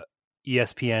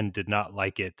ESPN did not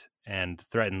like it and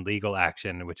threatened legal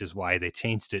action, which is why they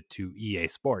changed it to EA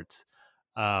Sports.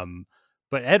 But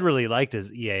Ed really liked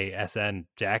his EASN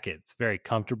jacket. It's very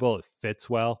comfortable. It fits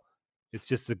well. It's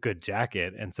just a good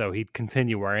jacket. And so he'd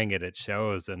continue wearing it at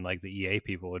shows, and like the EA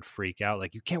people would freak out,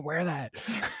 like, you can't wear that.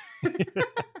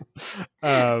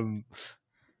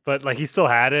 But like he still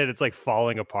had it. It's like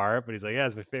falling apart, but he's like, yeah,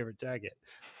 it's my favorite jacket.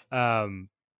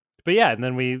 But yeah, and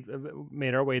then we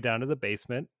made our way down to the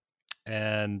basement,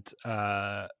 and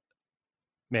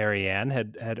Marianne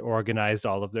had organized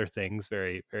all of their things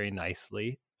very, very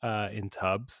nicely in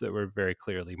tubs that were very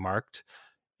clearly marked.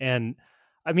 And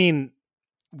I mean,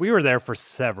 we were there for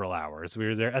several hours. We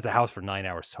were there at the house for 9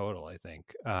 hours total, I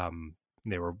think.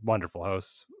 They were wonderful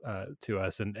hosts to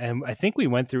us. And I think we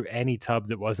went through any tub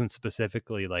that wasn't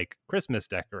specifically like Christmas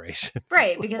decorations.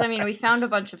 Right. Because I mean, we found a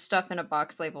bunch of stuff in a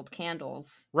box labeled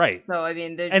candles. Right. So I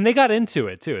mean, and they got into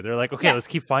it too. They're like, okay, let's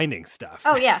keep finding stuff.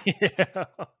 Oh yeah.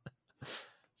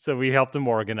 So we helped them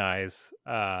organize,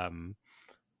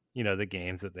 the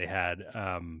games that they had.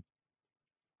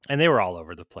 And they were all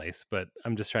over the place, but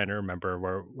I'm just trying to remember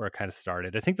where it kind of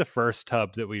started. I think the first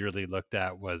tub that we really looked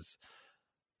at was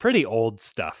pretty old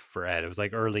stuff for Ed. It was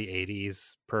like early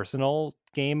 80s personal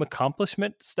game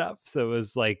accomplishment stuff. So it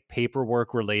was like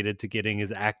paperwork related to getting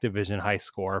his Activision high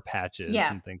score patches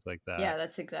and things like that. Yeah,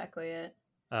 that's exactly it.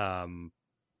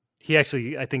 He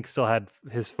actually, I think, still had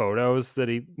his photos that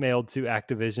he mailed to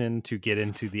Activision to get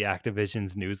into the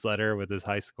Activision's newsletter with his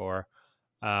high score.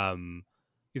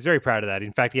 He's very proud of that.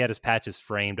 In fact, he had his patches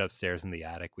framed upstairs in the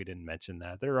attic. We didn't mention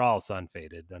that. They're all sun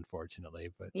faded, unfortunately.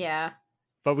 But yeah.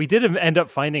 But we did end up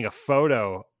finding a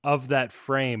photo of that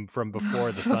frame from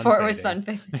before the sun before fading. it was sun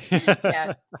fading.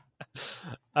 Yeah.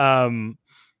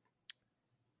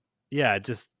 Yeah,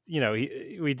 just,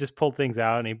 we just pulled things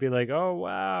out and he'd be like, oh,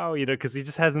 wow, because he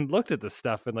just hasn't looked at this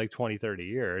stuff in like 20, 30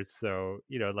 years. So,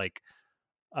 like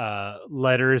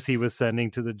letters he was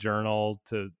sending to the journal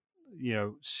to,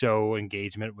 show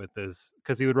engagement with this,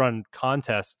 because he would run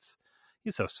contests.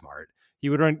 He's so smart. He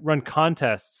would run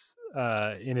contests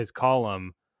in his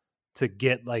column to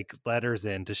get like letters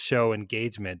in to show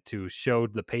engagement, to show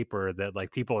the paper that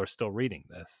like people are still reading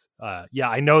this. Yeah,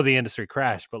 I know the industry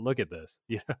crashed, but look at this,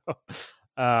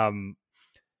 and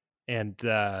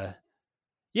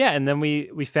then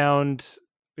we found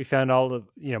all of,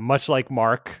 much like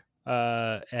Mark,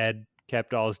 Ed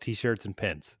kept all his t-shirts and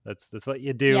pins. That's what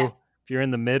you do. Yeah. If you're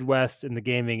in the Midwest in the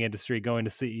gaming industry going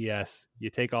to CES, you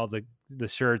take all the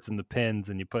shirts and the pins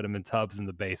and you put them in tubs in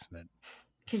the basement.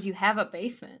 Because you have a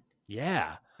basement.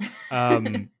 Yeah.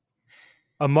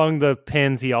 Among the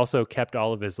pins, he also kept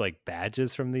all of his like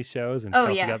badges from these shows, and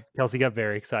Kelsey got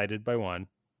very excited by one.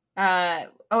 I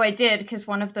did, because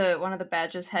one of the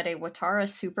badges had a Watara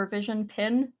Supervision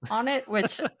pin on it,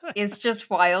 which is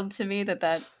just wild to me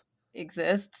that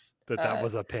exists. That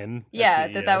was a pin. Yeah,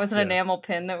 that was an enamel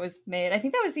pin that was made. I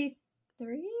think that was E3.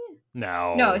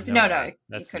 No, it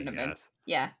that's couldn't have been. CES.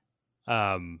 Yeah.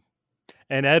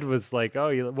 And Ed was like,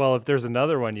 "Oh, well, if there's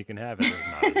another one, you can have it." There's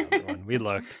not another one. We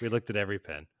looked at every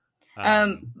pin.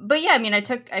 But yeah, I mean, I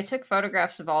took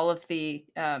photographs of all of the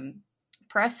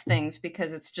press things,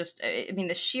 because it's just, I mean,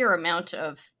 the sheer amount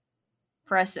of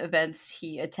press events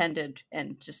he attended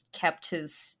and just kept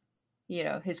his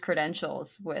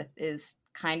credentials with is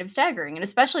kind of staggering, and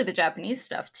especially the Japanese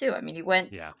stuff too. I mean,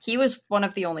 he was one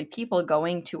of the only people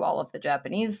going to all of the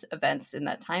Japanese events in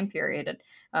that time period,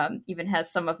 and even has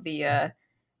some of the I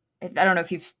don't know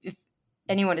if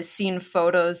anyone has seen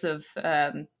photos of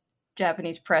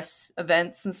Japanese press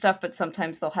events and stuff, but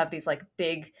sometimes they'll have these like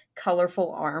big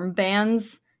colorful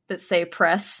armbands that say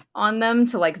press on them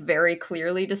to like very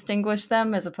clearly distinguish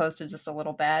them, as opposed to just a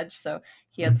little badge. So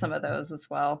he had some of those as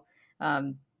well.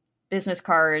 Business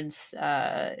cards,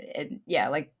 and yeah,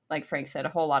 like Frank said, a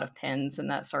whole lot of pins and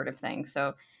that sort of thing.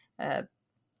 So,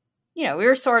 we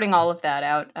were sorting all of that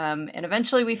out. And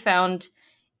eventually we found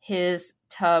his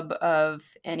tub of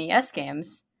NES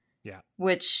games. Yeah.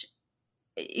 Which,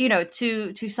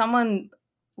 to someone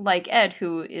like Ed,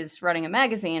 who is running a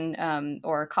magazine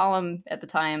or a column at the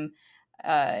time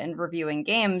and reviewing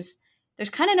games, there's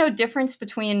kind of no difference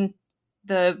between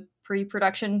the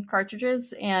pre-production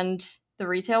cartridges and the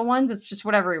retail ones. It's just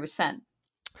whatever he was sent.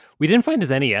 We didn't find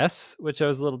his NES, which I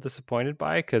was a little disappointed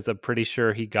by, because I'm pretty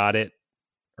sure he got it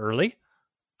early.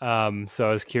 So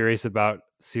I was curious about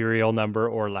serial number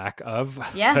or lack of.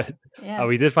 Yeah. But, yeah.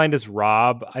 We did find his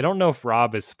Rob. I don't know if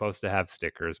Rob is supposed to have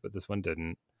stickers, but this one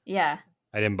didn't. Yeah.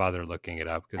 I didn't bother looking it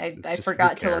up because I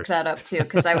forgot to look that up too,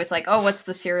 because I was like, oh, what's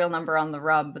the serial number on the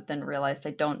Rob? But then realized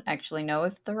I don't actually know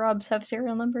if the Robs have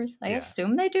serial numbers. I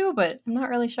assume they do, but I'm not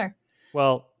really sure.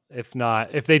 Well, if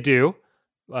they do,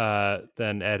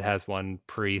 then Ed has one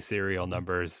pre-serial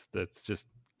numbers that's just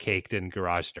caked in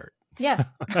garage dirt. Yeah.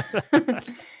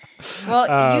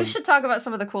 Well, you should talk about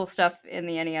some of the cool stuff in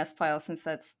the NES pile, since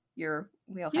that's your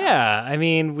wheelhouse. Yeah, I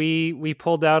mean, we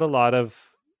pulled out a lot of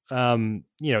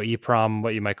EEPROM,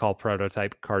 what you might call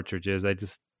prototype cartridges. I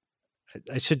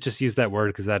should just use that word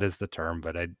because that is the term,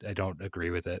 but I don't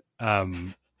agree with it.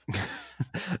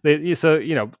 So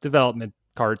development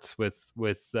carts with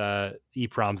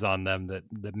EEPROMs on them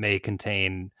that may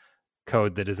contain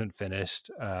code that isn't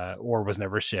finished or was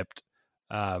never shipped.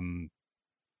 And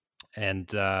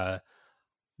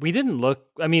we didn't look.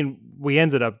 I mean, we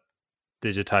ended up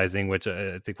digitizing, which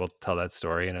I think we'll tell that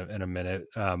story in a minute.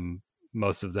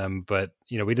 Most of them, but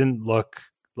we didn't look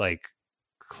like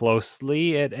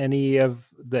closely at any of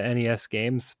the NES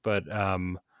games. But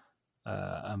I'm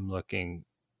looking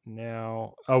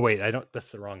now. Oh wait,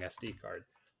 that's the wrong SD card.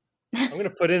 I'm gonna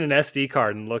put in an SD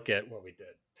card and look at what we did.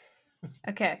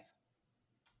 Okay,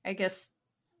 I guess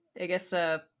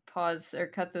pause or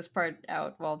cut this part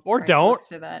out while or Frank don't.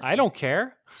 To that. I don't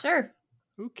care. Sure.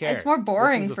 Who cares? It's more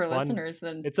boring for listeners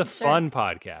than it's a fun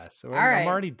podcast. So I'm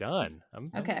already done. I'm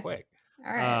quick.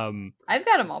 All right. I've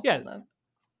got them all pulled up.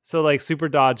 So like Super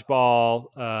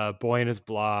Dodgeball, Boy and His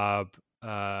Blob,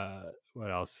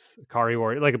 what else? Akari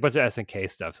Warrior, like a bunch of SNK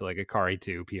stuff. So like Akari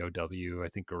 2, POW, I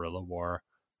think Guerrilla War,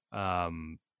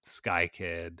 Sky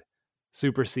Kid,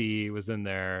 Super C was in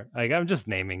there. Like I'm just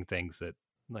naming things that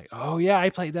like, oh yeah,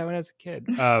 I played that when I was a kid.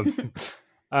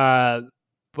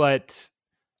 But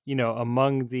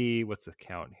among the, what's the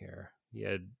count here? He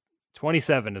had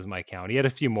 27 is my count. He had a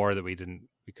few more that we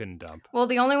couldn't dump. Well,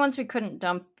 the only ones we couldn't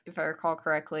dump, if I recall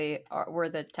correctly, were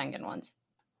the Tengen ones.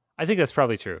 I think that's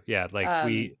probably true. Yeah, like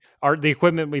the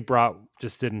equipment we brought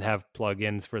just didn't have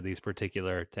plugins for these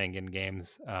particular Tengen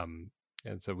games, and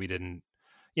so we didn't.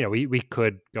 We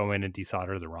could go in and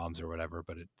desolder the ROMs or whatever,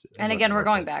 but and again, we're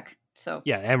going back. So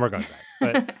yeah, and we're going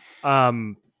back.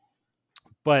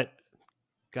 But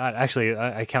God, actually,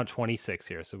 I count 26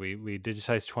 here. So we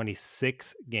digitized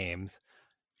 26 games,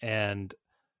 and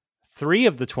 3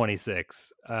 of the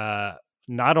 26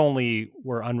 not only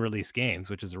were unreleased games,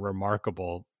 which is a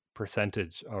remarkable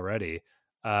percentage already.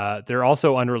 They're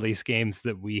also unreleased games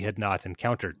that we had not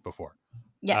encountered before.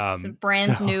 Yeah, it's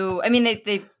brand new. I mean,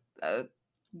 they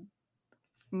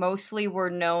mostly were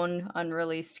known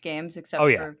unreleased games, except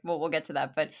for we'll get to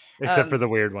that, but except for the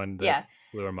weird one,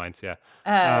 blew our minds.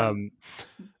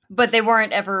 But they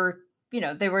weren't ever,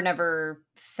 they were never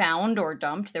found or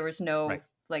dumped. There was no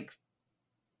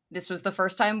this was the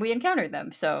first time we encountered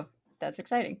them, so that's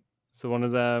exciting. So one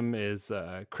of them is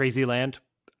Crazy Land,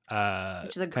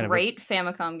 which is a great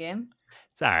Famicom game.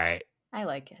 It's all right. I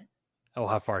like it. Oh,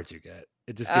 how far did you get?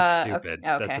 It just gets stupid.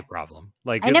 Okay. That's the problem.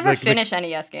 I never finish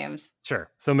NES games. Sure.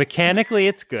 So mechanically,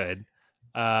 it's good,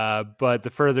 but the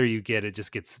further you get, it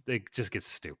just gets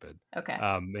stupid. Okay.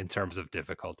 In terms of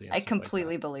difficulty, I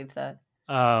completely believe that.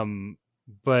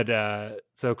 But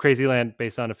so Crazy Land,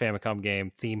 based on a Famicom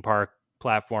game, theme park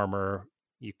platformer.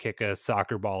 You kick a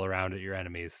soccer ball around at your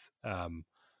enemies, and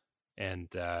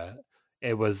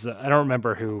it was I don't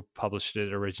remember who published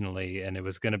it originally, and it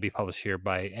was going to be published here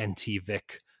by NT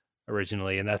Vic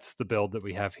originally, and that's the build that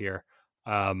we have here.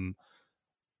 One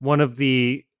of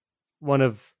 2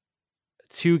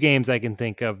 games I can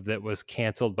think of that was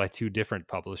canceled by 2 different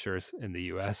publishers in the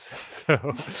US.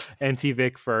 So NT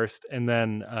Vic first, and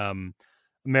then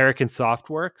American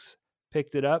Softworks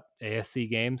picked it up, ASC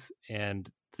Games, and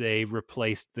they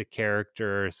replaced the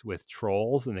characters with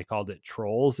trolls, and they called it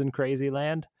Trolls in Crazy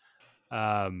Land.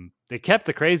 They kept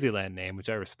the Crazy Land name, which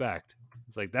I respect.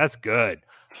 It's like, that's good.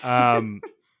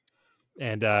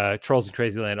 And Trolls in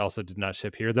Crazy Land also did not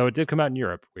ship here, though it did come out in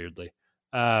Europe, weirdly.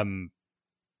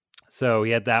 So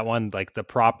we had that one, like the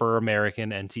proper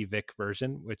American NT Vic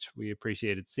version, which we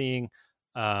appreciated seeing.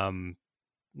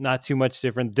 Not too much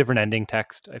different ending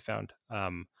text, I found.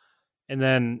 And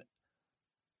then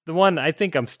the one I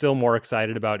think I'm still more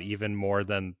excited about, even more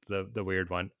than the weird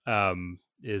one,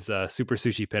 is Super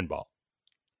Sushi Pinball.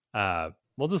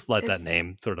 We'll just let that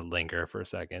name sort of linger for a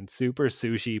second. Super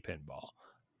Sushi Pinball.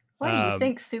 What do you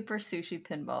think Super Sushi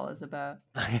Pinball is about?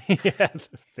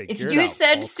 If you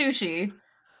said sushi,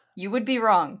 you would be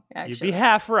wrong, actually. You'd be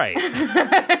half right.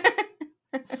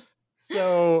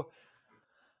 So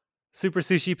Super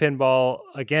Sushi Pinball,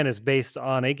 again, is based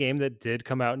on a game that did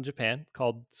come out in Japan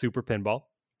called Super Pinball.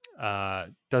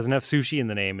 Doesn't have sushi in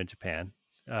the name in Japan.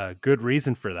 Good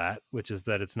reason for that, which is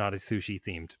that it's not a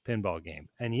sushi-themed pinball game.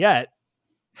 And yet,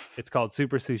 it's called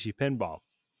Super Sushi Pinball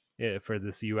for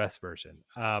this US version.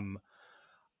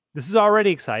 This is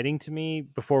already exciting to me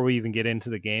before we even get into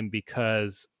the game,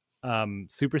 because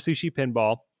Super Sushi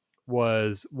Pinball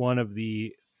was one of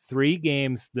the 3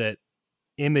 games that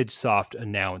ImageSoft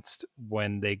announced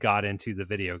when they got into the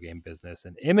video game business.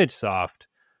 And ImageSoft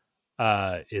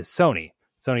is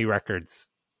Sony Records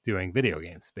doing video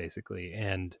games, basically.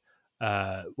 And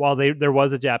while there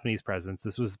was a Japanese presence,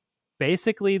 this was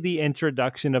basically the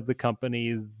introduction of the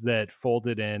company that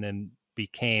folded in and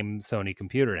became Sony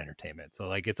Computer Entertainment. So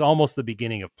like, it's almost the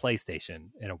beginning of PlayStation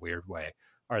in a weird way,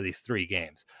 are these 3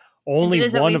 games. Only it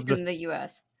is one at least of the in the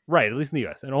US. Right, at least in the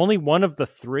US. And only one of the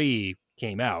 3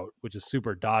 came out, which is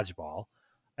Super Dodgeball.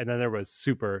 And then there was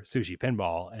Super Sushi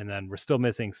Pinball, and then we're still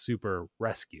missing Super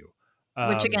Rescue.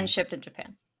 Which again shipped in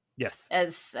Japan. Yes.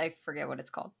 As I forget what it's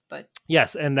called, but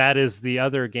yes, and that is the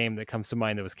other game that comes to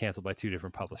mind that was canceled by 2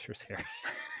 different publishers here,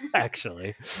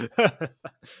 actually,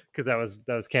 because that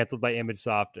was canceled by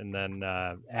ImageSoft, and then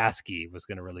ASCII was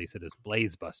going to release it as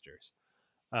Blaze Busters.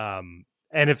 And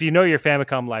if you know your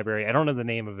Famicom library, I don't know the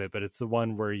name of it, but it's the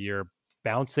one where you're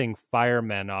bouncing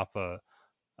firemen off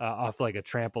like a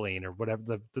trampoline or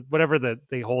whatever that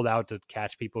they hold out to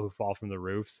catch people who fall from the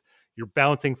roofs. You're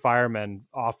bouncing firemen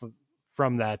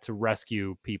from that to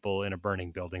rescue people in a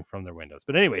burning building from their windows.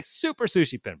 But anyway, Super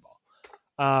Sushi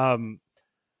Pinball.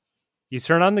 You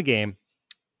turn on the game.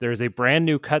 There is a brand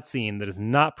new cutscene that is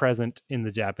not present in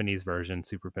the Japanese version,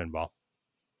 Super Pinball.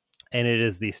 And it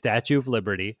is the Statue of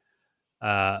Liberty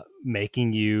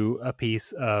making you a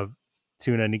piece of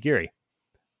tuna nigiri.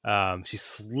 She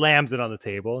slams it on the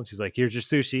table and she's like, here's your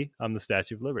sushi. I'm the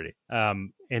Statue of Liberty.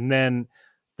 And then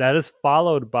that is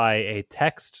followed by a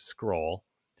text scroll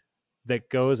that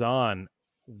goes on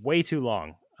way too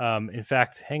long. In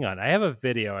fact, hang on. I have a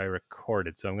video I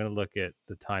recorded, so I'm going to look at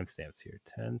the timestamps here.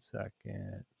 10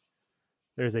 seconds.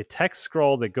 There's a text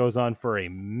scroll that goes on for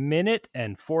 1 minute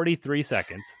and 43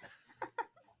 seconds,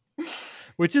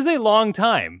 which is a long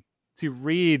time to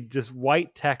read just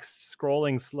white text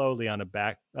scrolling slowly on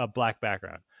a black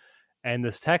background. And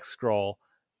this text scroll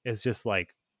is just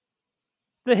like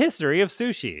the history of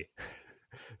sushi.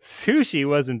 Sushi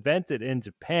was invented in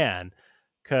Japan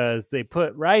because they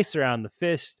put rice around the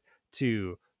fish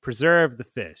to preserve the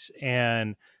fish.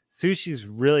 And sushi's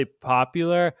really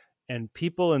popular, and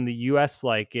people in the US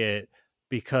like it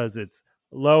because it's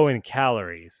low in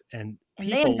calories. And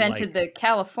they invented the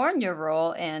California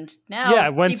roll, and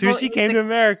now when sushi came to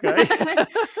America.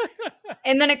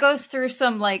 And then it goes through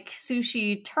some like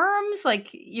sushi terms,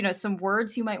 like, you know, some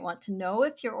words you might want to know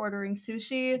if you're ordering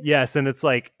sushi. Yes, and it's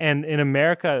like, and in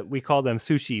America we call them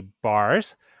sushi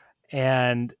bars.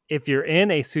 And if you're in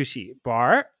a sushi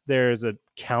bar, there's a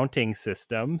counting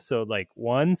system. So like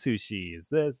one sushi is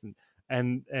this,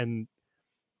 and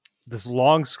this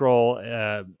long scroll,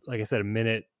 like I said,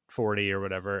 1:40 or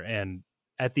whatever. And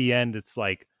at the end, it's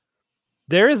like,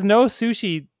 there is no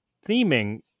sushi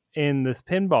theming in this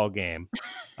pinball game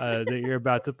that you're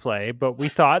about to play. But we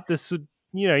thought this would,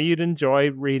 you know, you'd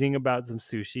enjoy reading about some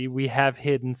sushi. We have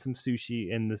hidden some sushi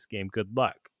in this game. Good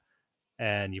luck.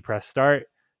 And you press start. It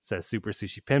says Super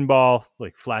Sushi Pinball,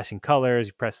 like flashing colors.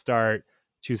 You press start,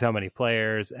 choose how many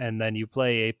players, and then you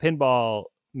play a pinball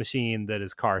machine that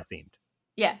is car themed.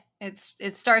 Yeah,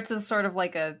 it starts as sort of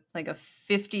like a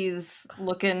 50s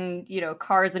looking, you know,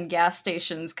 cars and gas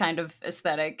stations kind of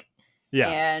aesthetic. Yeah.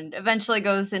 And eventually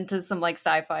goes into some like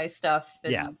sci-fi stuff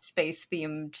and space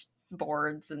themed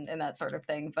boards and that sort of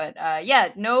thing. But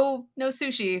no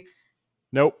sushi.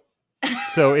 Nope.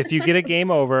 So if you get a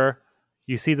game over,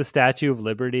 you see the Statue of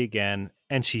Liberty again,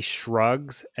 and she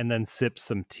shrugs and then sips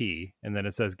some tea, and then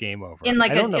it says game over. In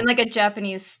like a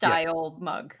Japanese style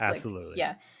mug. Absolutely.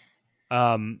 Like,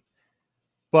 yeah.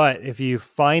 But if you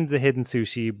find the hidden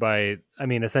sushi by, I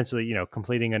mean, essentially, you know,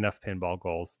 completing enough pinball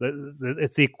goals,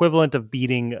 it's the equivalent of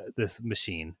beating this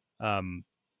machine. Kind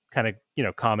of, you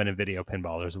know, common in video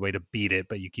pinball. There's a way to beat it,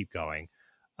 but you keep going.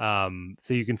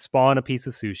 So you can spawn a piece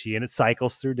of sushi, and it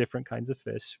cycles through different kinds of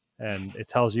fish, and it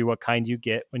tells you what kind you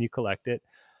get when you collect it.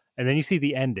 And then you see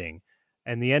the ending,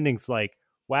 and the ending's like,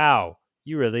 wow,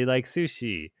 you really like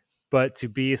sushi, but to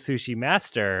be a sushi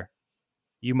master,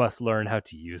 you must learn how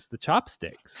to use the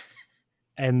chopsticks.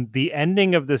 And the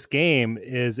ending of this game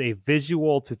is a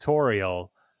visual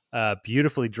tutorial,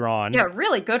 beautifully drawn. Yeah,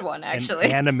 really good one, actually.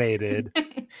 And animated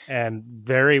and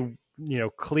very, you know,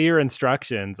 clear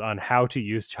instructions on how to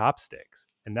use chopsticks.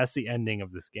 And that's the ending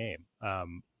of this game.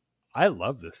 I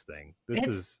love this thing.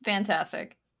 It's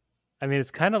fantastic. I mean,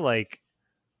 it's kind of like,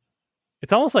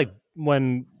 it's almost like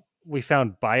when we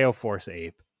found Bioforce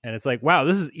Ape, and it's like, wow,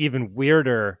 this is even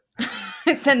weirder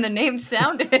than the name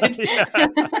sounded.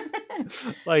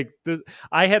 Like,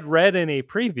 I had read in a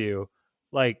preview,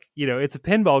 like, you know, it's a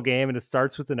pinball game and it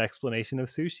starts with an explanation of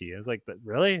sushi. And it's like,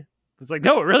 really? It's like,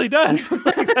 no, it really does.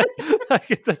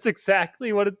 That's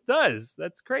exactly what it does.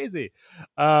 That's crazy.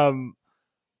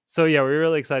 So yeah, we were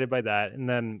really excited by that.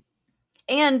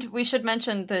 And we should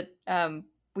mention that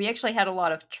we actually had a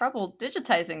lot of trouble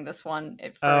digitizing this one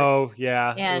at first. Oh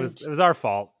yeah, and it was our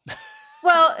fault.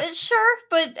 Well, sure,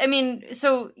 but I mean,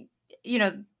 so, you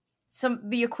know,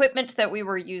 the equipment that we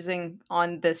were using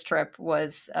on this trip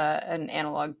was an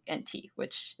analog NT,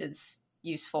 which is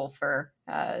useful for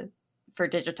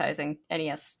digitizing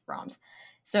NES ROMs.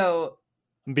 So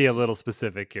be a little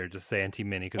specific here, just say NT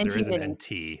Mini, because there is an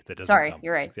NT that doesn't. Sorry,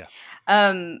 you're right.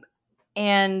 Yeah.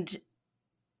 And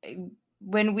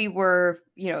when we were,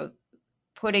 you know,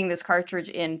 putting this cartridge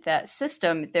in that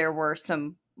system, there were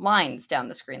some lines down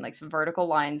the screen, like some vertical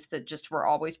lines that just were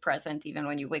always present, even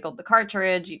when you wiggled the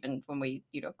cartridge, even when we,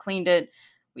 you know, cleaned it.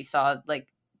 We saw like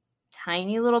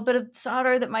tiny little bit of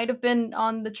solder that might have been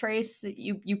on the trace that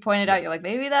you pointed out. You're like,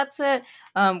 maybe that's it.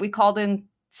 We called in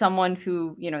someone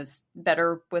who, you know, is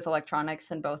better with electronics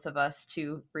than both of us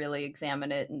to really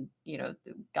examine it, and, you know,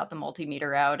 got the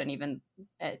multimeter out, and even,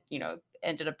 you know,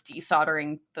 ended up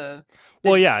desoldering the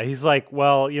well, yeah, he's like,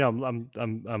 well, you know,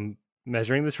 I'm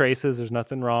measuring the traces, there's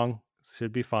nothing wrong,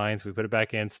 should be fine. So we put it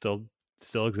back in, still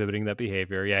exhibiting that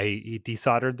behavior. Yeah, he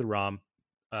desoldered the ROM.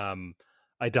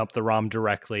 I dumped the ROM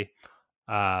directly,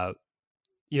 you know,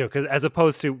 because as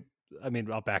opposed to, I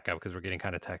mean, I'll back up because we're getting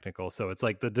kind of technical. So it's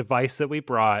like the device that we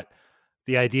brought,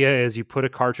 the idea is you put a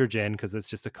cartridge in because it's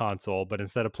just a console, but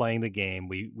instead of playing the game,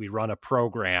 we run a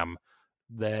program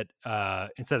that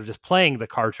instead of just playing the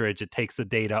cartridge, it takes the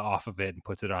data off of it and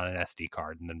puts it on an SD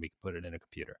card, and then we can put it in a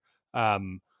computer.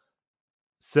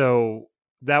 So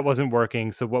that wasn't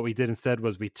working. So what we did instead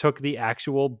was we took the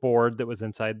actual board that was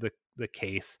inside the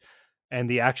case and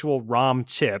the actual ROM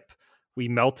chip. We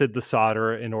melted the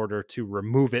solder in order to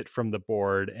remove it from the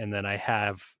board. And then I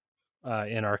have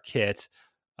in our kit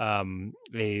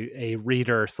a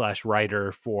reader /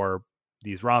 writer for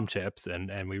these ROM chips,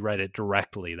 and we write it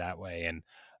directly that way. And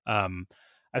I'm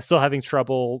still having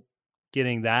trouble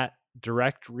getting that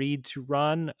direct read to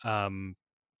run.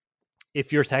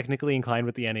 If you're technically inclined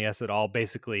with the NES at all,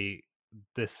 basically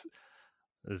this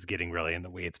is getting really in the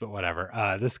weeds, but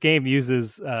whatever. This game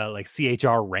uses like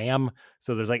CHR RAM,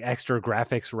 so there's like extra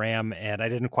graphics RAM, and I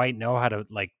didn't quite know how to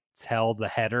like tell the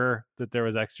header that there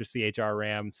was extra CHR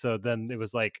RAM. So then it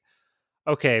was like,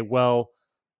 okay, well,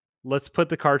 let's put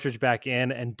the cartridge back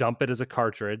in and dump it as a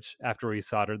cartridge after we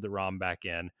soldered the ROM back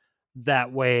in.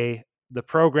 That way, the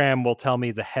program will tell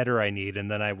me the header I need, and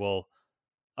then I will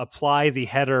apply the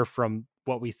header from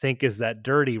what we think is that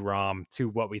dirty ROM to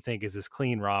what we think is this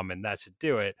clean ROM, and that should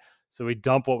do it. So we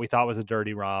dump what we thought was a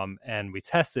dirty ROM, and we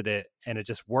tested it, and it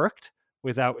just worked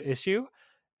without issue.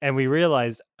 And we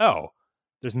realized, oh,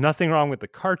 there's nothing wrong with the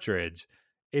cartridge.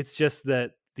 It's just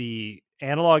that the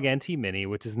Analog NT Mini,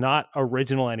 which is not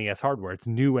original NES hardware, it's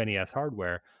new NES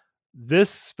hardware, this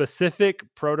specific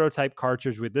prototype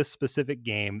cartridge with this specific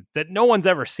game that no one's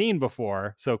ever seen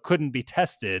before, so couldn't be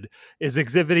tested, is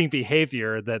exhibiting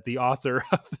behavior that the author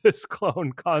of this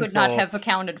clone console could not have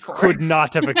accounted for.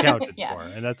 Yeah. For,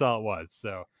 and that's all it was.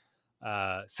 So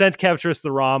sent Kevtris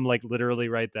the ROM like literally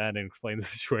right then and explained the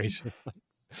situation.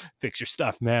 Fix your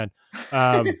stuff, man.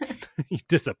 You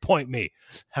disappoint me.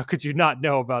 How could you not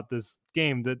know about this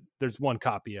game that there's one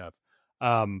copy of?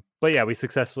 But yeah, we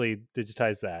successfully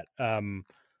digitized that.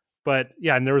 But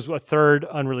yeah, and there was a third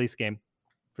unreleased game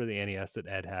for the NES that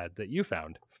Ed had that you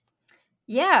found.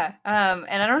 Yeah.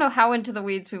 And I don't know how into the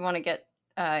weeds we want to get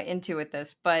into with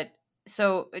this, but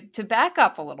so to back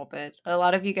up a little bit, a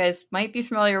lot of you guys might be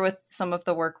familiar with some of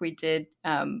the work we did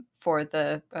for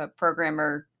the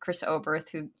programmer Chris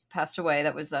Oberth, who passed away.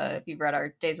 That was, if you've read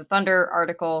our Days of Thunder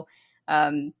article,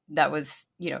 that was,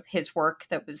 his work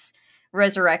that was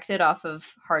resurrected off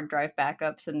of hard drive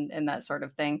backups and that sort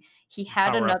of thing. He had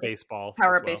Power another Up Baseball.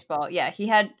 Power Up Baseball. Yeah, he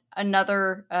had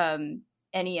another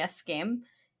NES game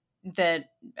that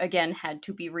again had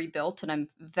to be rebuilt, and I'm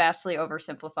vastly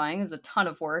oversimplifying. There's a ton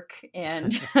of work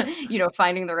and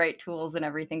finding the right tools and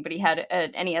everything. But he had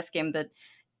an NES game that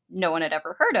no one had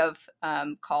ever heard of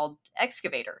called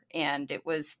Excavator, and it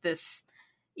was this.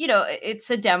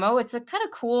 It's a demo. It's a kind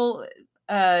of cool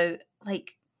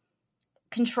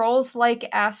controls like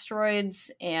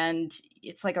asteroids, and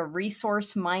it's like a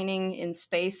resource mining in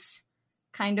space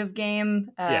kind of game.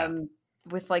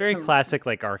 With like very some classic,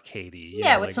 like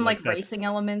arcadey. With some like racing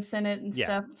elements in it and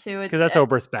stuff too. Because that's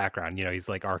Oberth's background. He's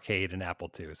like arcade and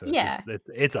Apple II, so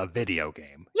it's a video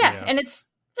game. Yeah, and it's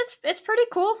pretty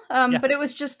cool. But it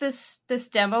was just this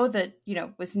demo that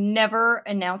was never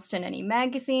announced in any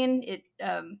magazine. It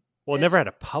it never had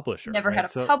a publisher. Never had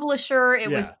a publisher. It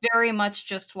was very much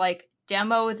just like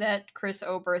demo that Chris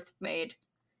Oberth made.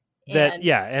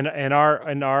 And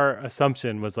our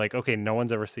assumption was like, okay, no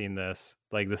one's ever seen this.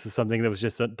 Like, this is something that was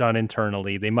just done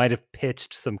internally. They might have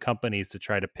pitched some companies to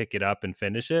try to pick it up and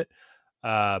finish it,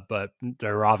 but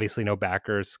there were obviously no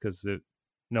backers because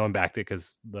no one backed it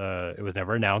because it was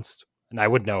never announced. And I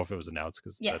would know if it was announced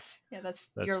because that's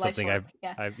your life's something work.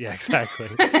 Exactly.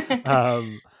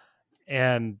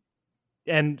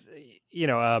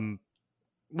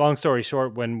 Long story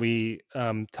short, when we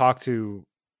talked to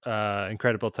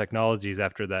Incredible Technologies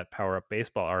after that Power Up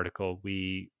Baseball article,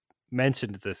 we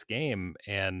mentioned this game,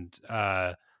 and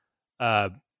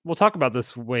we'll talk about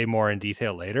this way more in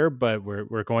detail later, but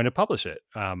we're going to publish it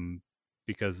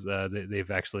because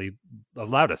they've actually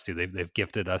allowed us to. They've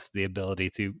gifted us the ability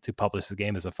to publish the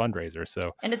game as a fundraiser.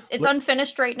 So, and it's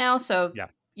unfinished right now. So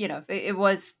it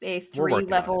was a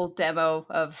 3-level demo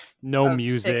of no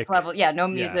music. 6 level, no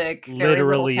music.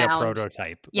 Literally very a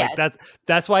prototype. Yeah,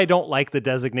 that's why I don't like the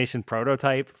designation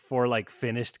prototype for like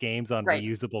finished games on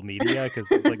reusable media,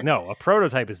 because it's like, no, a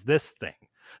prototype is this thing.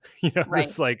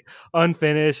 This like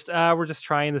unfinished. We're just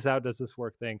trying this out. Does this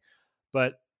work thing?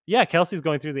 But yeah, Kelsey's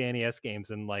going through the NES games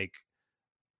and like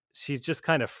she just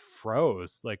kind of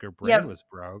froze, like her brain was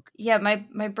broke. Yeah,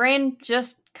 my brain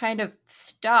just kind of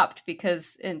stopped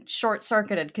and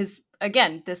short-circuited because,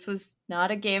 again, this was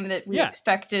not a game that we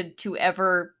expected to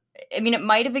ever... I mean, it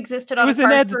might have existed on a cartridge. It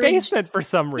was in Ed's basement for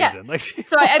some reason.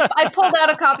 So I pulled out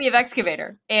a copy of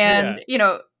Excavator and,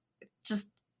 just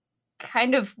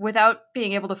kind of, without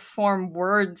being able to form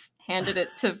words, handed it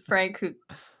to Frank, who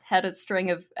had a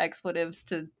string of expletives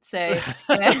to say.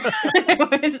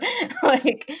 It was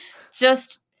like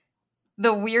just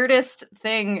the weirdest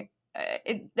thing.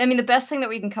 The best thing that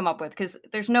we can come up with, because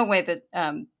there's no way that,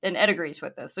 and Ed agrees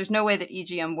with this, there's no way that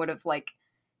EGM would have like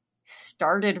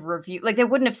started review, like they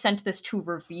wouldn't have sent this to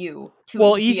review to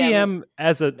EGM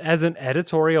as an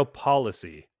editorial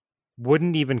policy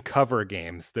wouldn't even cover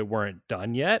games that weren't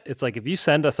done yet. It's like, if you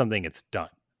send us something, it's done,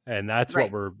 and that's Right.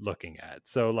 what we're looking at.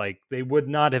 So like, they would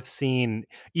not have seen,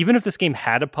 even if this game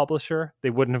had a publisher,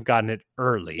 they wouldn't have gotten it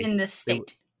early in this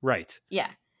state. Right. Yeah.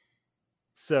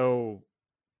 So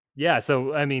yeah,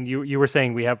 so I mean, you were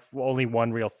saying we have only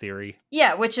one real theory.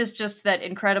 Yeah, which is just that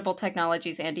Incredible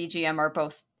Technologies and EGM are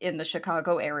both in the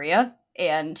Chicago area,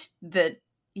 and that,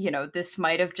 this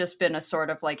might have just been a sort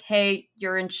of like, hey,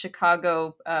 you're in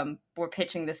Chicago, we're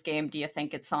pitching this game, do you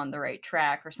think it's on the right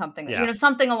track, or something,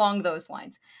 something along those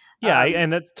lines. Yeah,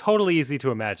 and that's totally easy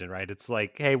to imagine, right? It's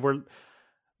like, hey, we're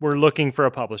looking for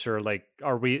a publisher, like,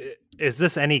 is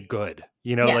this any good?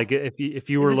 Like, if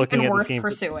you were looking at this game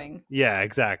pursuing. Yeah,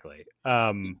 exactly.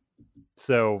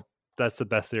 So that's the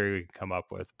best theory we can come up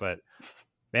with, but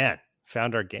man,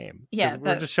 found our game. Yeah,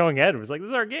 we're just showing Ed, it was like, this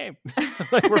is our game.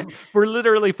 Like, we're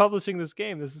literally publishing this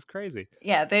game. This is crazy.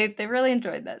 Yeah, they really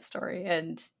enjoyed that story,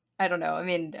 and I don't know,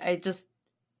 I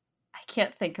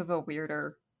can't think of a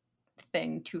weirder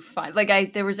thing to find.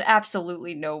 Like, there was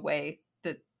absolutely no way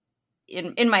that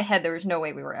in my head, there was no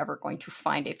way we were ever going to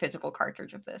find a physical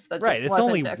cartridge of this. That right. It's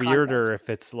only weirder if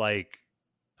it's like,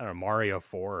 I don't know, Mario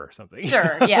 4 or something.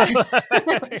 Sure, yeah.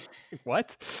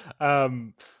 What?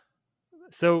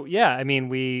 So yeah,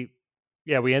 we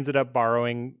ended up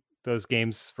borrowing those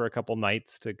games for a couple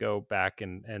nights to go back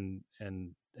and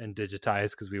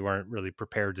digitize, because we weren't really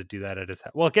prepared to do that at his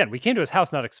house. Well, again, we came to his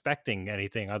house not expecting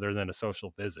anything other than a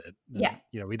social visit. Yeah.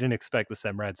 And, we didn't expect the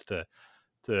Semreds to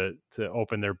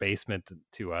open their basement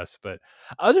to us. But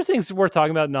other things worth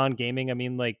talking about non-gaming,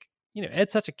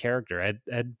 Ed's such a character.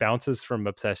 Ed bounces from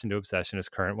obsession to obsession. His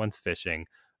current one's fishing.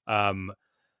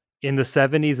 In the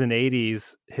 70s and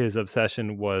 80s, his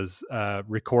obsession was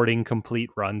recording complete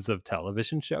runs of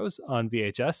television shows on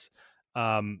VHS.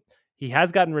 He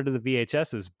has gotten rid of the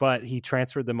VHSs, but he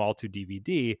transferred them all to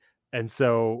DVD. And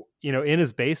so, in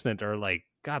his basement are like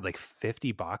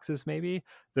 50 boxes maybe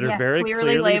that are very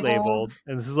clearly labeled.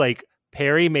 And this is like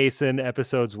Perry Mason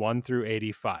episodes 1 through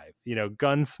 85,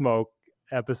 Gunsmoke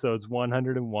episodes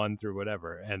 101 through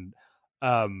whatever. And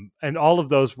all of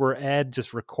those were Ed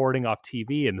just recording off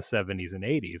TV in the 70s and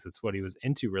 80s. It's what he was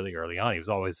into really early on. He was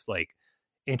always like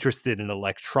interested in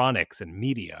electronics and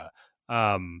media.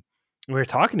 We were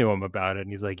talking to him about it, and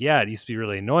he's like, yeah, it used to be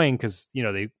really annoying because,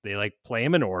 they like play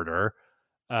him in order.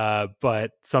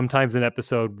 But sometimes an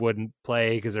episode wouldn't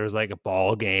play because there was like a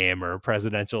ball game or a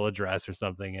presidential address or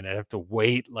something, and I'd have to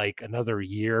wait like another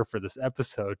year for this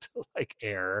episode to like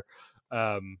air.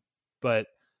 But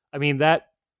that,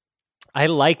 I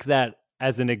like that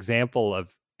as an example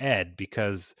of Ed,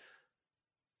 because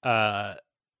that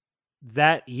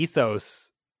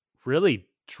ethos really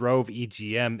drove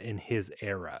EGM in his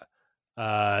era.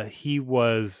 He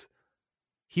was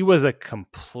a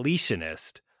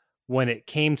completionist when it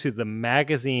came to the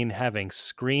magazine having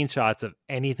screenshots of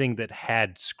anything that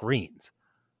had screens.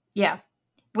 Yeah.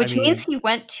 Which means he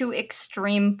went to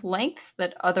extreme lengths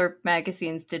that other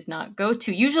magazines did not go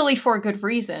to, usually for good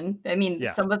reason.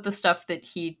 Some of the stuff that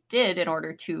he did in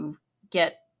order to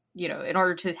get, in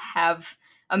order to have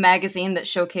a magazine that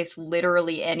showcased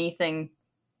literally anything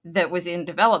that was in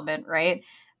development, right?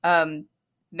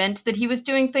 Meant that he was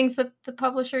doing things that the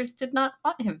publishers did not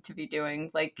want him to be doing,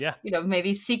 like,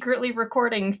 maybe secretly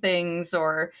recording things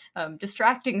or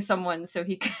distracting someone so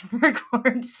he could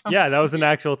record something. Yeah, that was an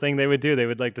actual thing they would do. They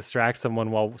would like distract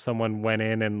someone while someone went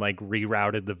in and like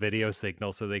rerouted the video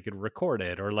signal so they could record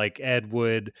it. Or like Ed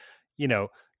would,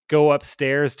 go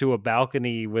upstairs to a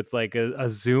balcony with like a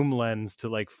zoom lens to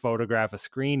like photograph a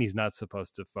screen he's not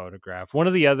supposed to photograph. One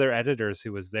of the other editors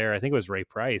who was there, I think it was Ray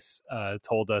Price,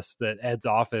 told us that Ed's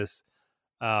office,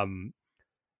 when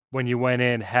you went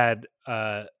in, had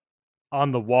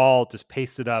on the wall just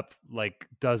pasted up like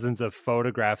dozens of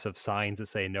photographs of signs that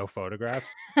say no photographs.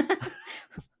 Which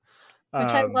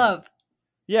I love.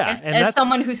 Yeah. As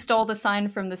someone who stole the sign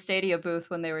from the Stadia booth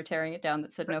when they were tearing it down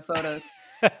that said no photos.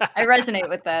 I resonate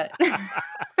with that.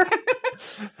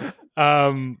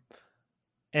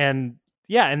 And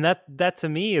that to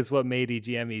me is what made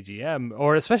EGM,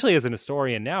 or especially as an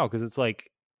historian now, because it's like,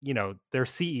 their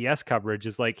CES coverage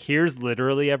is like, here's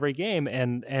literally every game,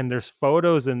 and there's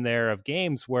photos in there of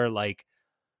games where like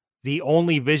the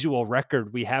only visual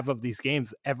record we have of these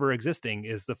games ever existing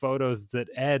is the photos that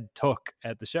Ed took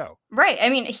at the show. Right. I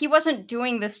mean, he wasn't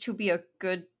doing this to be a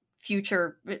good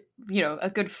future, a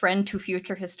good friend to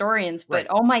future historians, but Right.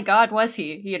 oh my God, was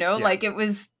he, Yeah. like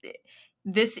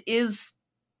this is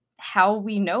how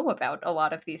we know about a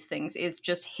lot of these things, is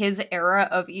just his era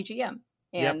of EGM.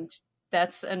 And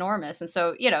that's enormous. And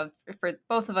so, for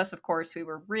both of us, of course, we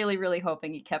were really, really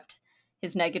hoping he kept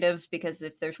his negatives, because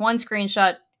if there's one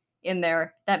screenshot in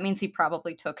there, that means he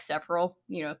probably took several,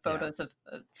 photos of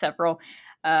several.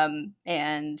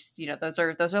 And those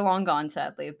are long gone,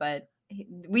 sadly, but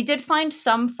we did find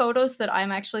some photos that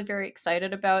I'm actually very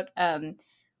excited about.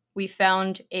 We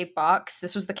found a box.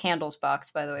 This was the candles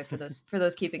box, by the way, for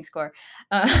those keeping score.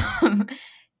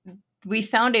 We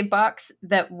found a box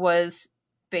that was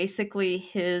basically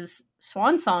his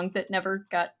swan song that never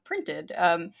got printed.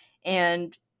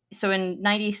 And so in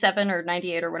 97 or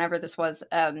 98 or whenever this was,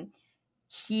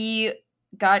 he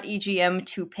got EGM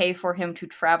to pay for him to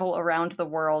travel around the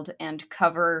world and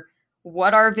cover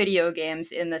what are video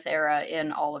games in this era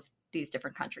in all of these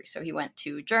different countries. So he went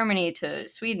to Germany, to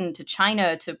Sweden, to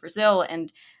China, to Brazil.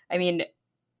 And I mean,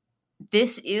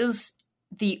 this is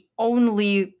the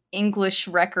only English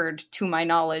record, to my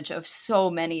knowledge, of so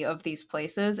many of these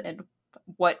places and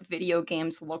what video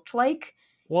games looked like.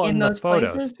 Well, in those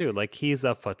photos places too. Like, he's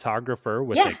a photographer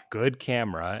with a good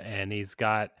camera, and he's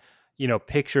got,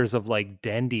 pictures of like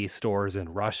Dendy stores in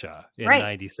Russia in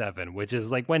 97, which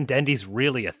is like when Dendy's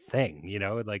really a thing,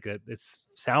 like it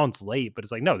sounds late, but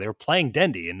it's like, no, they were playing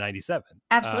Dendy in 97.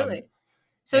 Absolutely.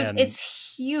 So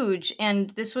it's huge, and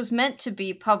this was meant to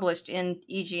be published in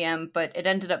EGM, but it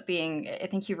ended up being, I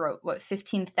think he wrote,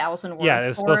 15,000 words? Yeah, it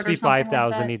was supposed to be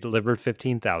 5,000. Like he delivered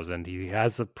 15,000. He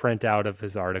has a printout of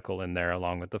his article in there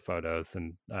along with the photos,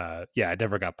 and it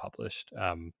never got published.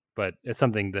 But it's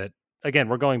something that, again,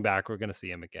 we're going back. We're going to see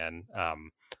him again.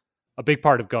 A big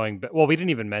part of going back, well, we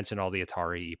didn't even mention all the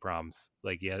Atari EPROMs.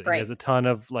 Like, he has a ton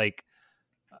of like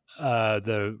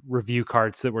the review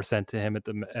cards that were sent to him at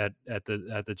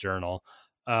the journal.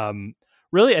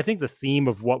 Really, I think the theme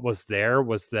of what was there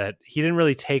was that he didn't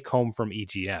really take home from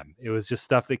EGM. It was just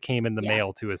stuff that came in the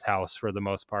mail to his house for the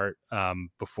most part,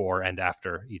 before and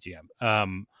after EGM.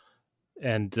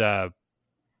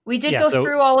 We did go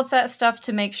through all of that stuff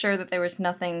to make sure that there was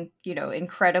nothing,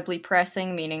 incredibly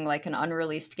pressing, meaning like an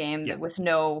unreleased game that with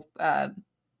no,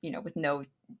 with no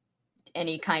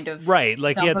any kind of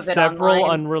like he had several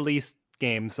unreleased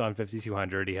games on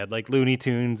 5200. He had like Looney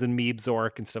Tunes and Meeb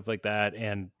Zork and stuff like that,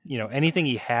 and anything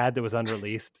he had that was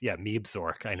unreleased. Meeb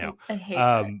Zork, I know. I hate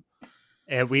that.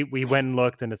 And we went and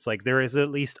looked, and it's like there is at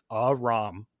least a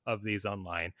ROM of these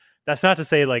online. That's not to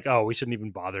say like, oh, we shouldn't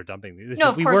even bother dumping these. No,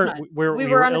 of course not. We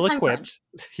were ill-equipped.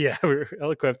 Yeah, we were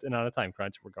ill-equipped and on a time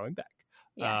crunch. We're going back.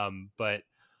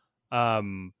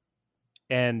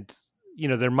 And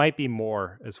there might be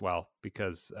more as well,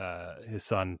 because his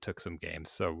son took some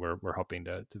games, so we're hoping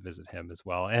to visit him as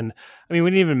well. And I mean, we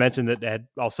didn't even mention that Ed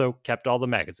also kept all the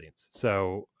magazines.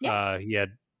 So he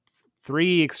had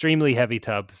 3 extremely heavy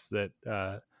tubs that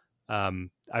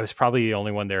I was probably the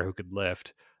only one there who could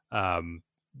lift,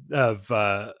 of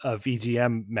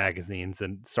EGM magazines,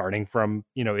 and starting from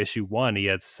issue 1, he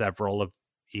had several of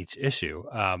each issue.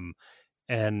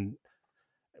 And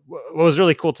what was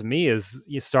really cool to me is,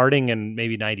 starting in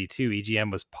maybe 92,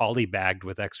 EGM was polybagged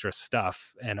with extra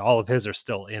stuff, and all of his are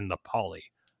still in the poly.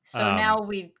 So now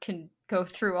we can go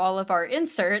through all of our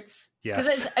inserts.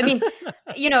 Yes. I mean,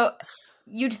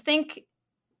 you'd think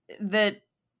that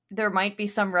there might be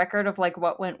some record of like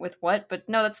what went with what, but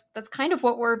no, that's kind of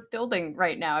what we're building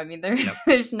right now. I mean,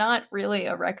 there's not really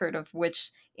a record of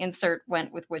which insert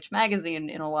went with which magazine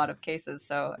in a lot of cases.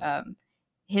 So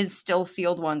his still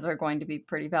sealed ones are going to be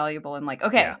pretty valuable, and like,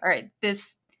 okay, all right,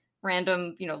 this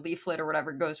random, leaflet or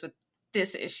whatever goes with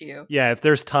this issue. Yeah, if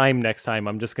there's time next time,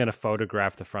 I'm just going to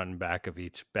photograph the front and back of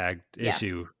each bagged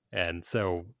issue. And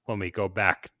so when we go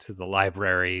back to the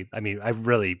library, I mean,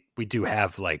 we do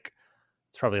have like,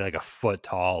 it's probably like a foot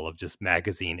tall of just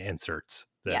magazine inserts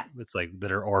that it's like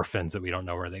that are orphans that we don't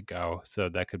know where they go. So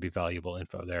that could be valuable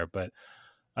info there. But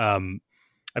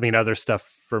I mean, other stuff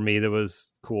for me that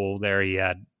was cool there. He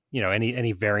had,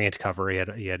 any variant cover.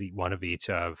 He had one of each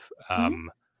of.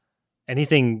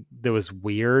 Anything that was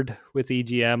weird with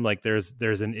EGM, like there's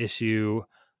an issue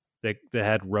that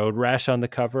had Road Rash on the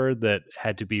cover that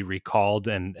had to be recalled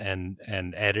and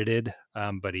edited.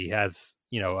 But he has,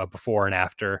 a before and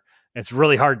after. It's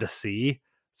really hard to see.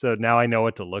 So now I know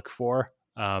what to look for,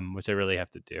 which I really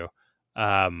have to do.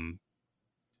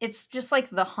 It's just like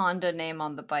the Honda name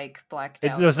on the bike blacked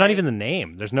out. There's not even the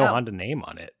name. There's no Honda name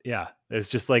on it. Yeah. There's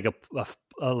just like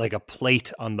a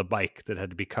plate on the bike that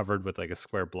had to be covered with like a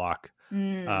square block.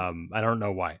 I don't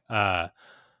know why.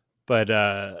 But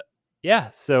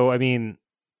yeah. So I mean,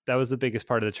 that was the biggest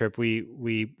part of the trip. We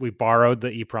borrowed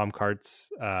the EEPROM carts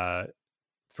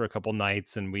for a couple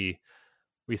nights, and we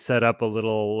set up a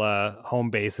little home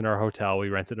base in our hotel. We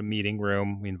rented a meeting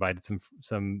room. We invited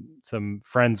some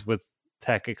friends with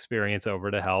tech experience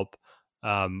over to help,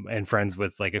 and friends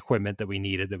with like equipment that we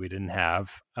needed that we didn't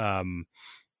have.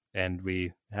 And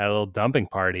we had a little dumping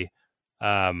party,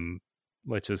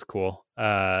 which was cool.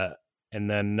 And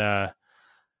then,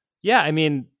 yeah, I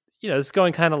mean, it's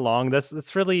going kind of long.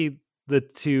 That's really the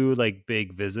two like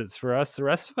big visits for us. The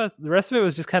rest of it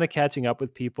was just kind of catching up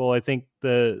with people. I think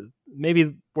the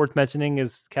maybe worth mentioning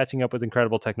is catching up with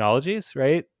Incredible Technologies,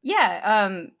 right?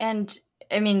 Yeah. And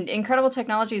I mean, Incredible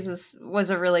Technologies was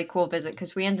a really cool visit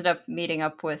because we ended up meeting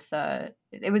up with,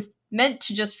 it was meant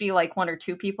to just be like one or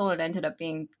two people. It ended up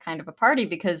being kind of a party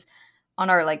because on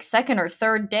our like second or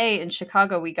third day in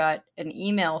Chicago, we got an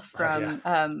email from,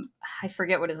 I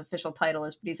forget what his official title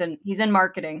is, but he's in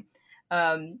marketing.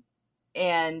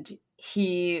 And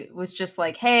he was just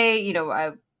like, hey,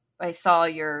 I saw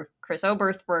your Chris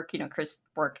Oberth work. Chris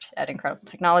worked at Incredible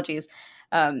Technologies.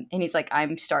 And he's like,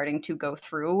 I'm starting to go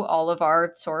through all of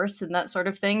our source and that sort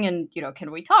of thing. And,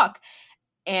 can we talk?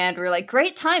 And we're like,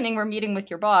 great timing. We're meeting with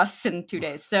your boss in 2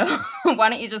 days. So why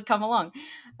don't you just come along?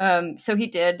 So he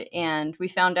did. And we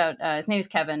found out his name is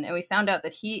Kevin. And we found out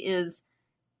that he is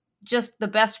just the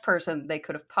best person they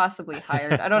could have possibly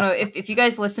hired. I don't know if you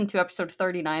guys listened to episode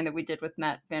 39 that we did with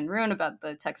Matt Van Roon about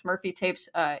the Tex Murphy tapes.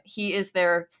 He is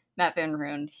their Matt Van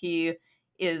Roon. He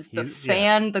is the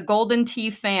fan, the Golden Tee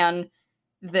fan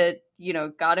that,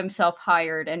 got himself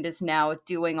hired and is now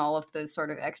doing all of the sort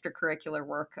of extracurricular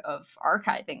work of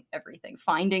archiving everything,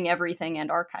 finding everything and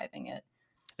archiving it.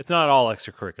 It's not all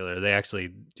extracurricular. They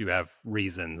actually do have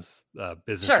reasons,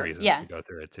 business reasons to go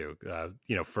through it too.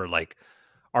 For like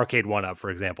Arcade 1-Up,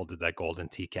 for example, did that Golden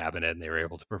Tee cabinet, and they were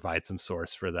able to provide some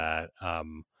source for that.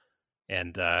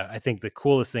 And I think the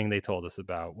coolest thing they told us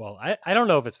about, well, I don't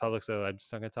know if it's public, so I'm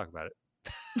just not going to talk about it.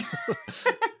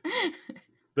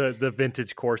 the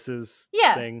vintage courses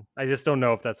thing. I just don't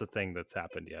know if that's a thing that's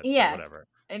happened yet. Yeah. So whatever.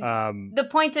 The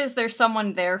point is there's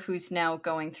someone there who's now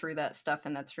going through that stuff,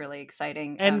 and that's really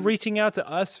exciting. And reaching out to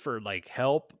us for like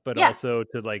help, but also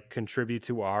to like contribute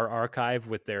to our archive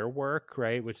with their work,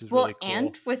 right? Which is really cool.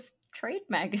 And with trade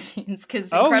magazines,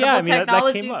 because Incredible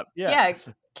Technology that came up.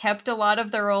 Kept a lot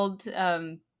of their old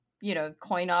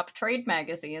coin-op trade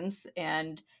magazines,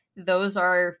 and those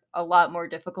are a lot more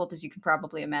difficult, as you can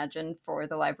probably imagine, for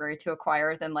the library to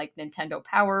acquire than like Nintendo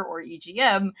Power or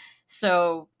EGM.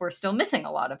 So we're still missing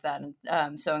a lot of that.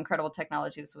 And so Incredible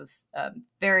Technologies was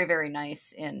very, very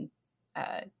nice in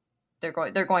they're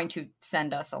going to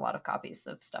send us a lot of copies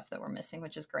of stuff that we're missing,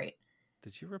 which is great.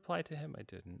 Did you reply to him? I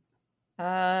didn't.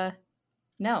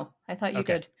 No, I thought you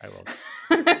did. I will.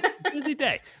 Busy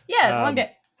day. Yeah, long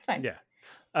day. It's fine.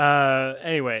 Yeah.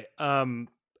 Anyway,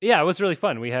 yeah, it was really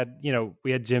fun. We had Jim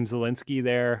Zielinski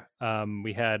there.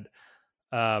 We had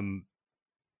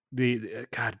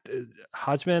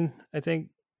Hodgman, I think,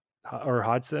 or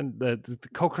Hodgson, the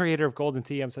co-creator of Golden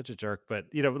Tee. I'm such a jerk, but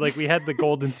we had the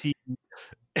Golden Tee,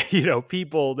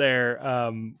 people there,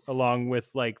 along with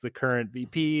like the current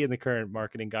VP and the current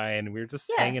marketing guy, and we were just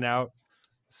hanging out,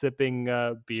 sipping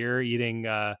beer, eating.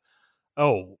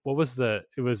 What was it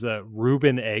was a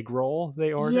Reuben egg roll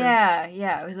they ordered.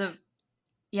 Yeah, it was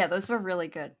those were really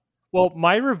good. Well,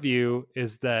 my review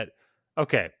is that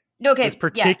this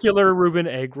particular Reuben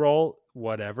egg roll,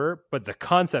 whatever, but the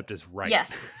concept is right.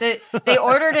 Yes, they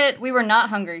ordered it. We were not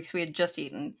hungry because we had just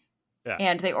eaten,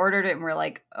 and they ordered it, and we're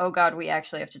like, "Oh God, we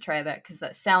actually have to try that because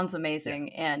that sounds amazing."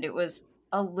 Yeah. And it was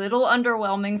a little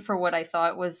underwhelming for what I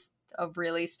thought was a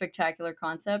really spectacular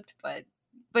concept, but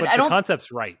I don't. The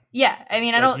concept's right. Yeah, I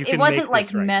mean, I don't. It wasn't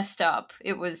like messed up.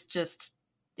 It was just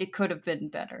it could have been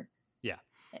better. Yeah.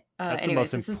 That's the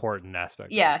most important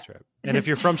aspect of this trip. And if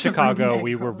you're It's from just the Chicago, Reuben egg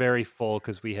we were rolls. very full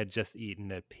because we had just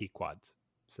eaten at Pequod's.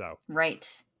 So Right.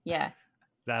 Yeah.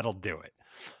 that'll do it.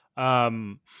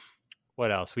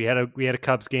 What else? We had a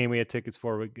Cubs game we had tickets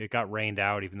for. It got rained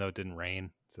out, even though it didn't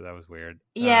rain. So that was weird.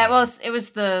 Yeah, it was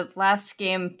the last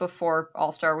game before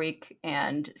All-Star Week,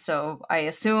 and so I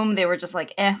assume they were just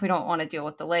like, we don't want to deal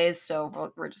with delays,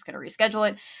 so we're just going to reschedule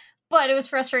it. But it was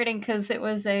frustrating because it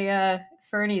was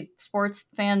for any sports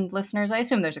fan listeners, I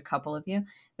assume there's a couple of you. It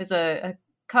was a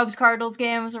Cubs-Cardinals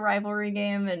game. It was a rivalry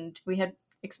game, and we had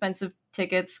expensive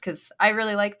tickets because I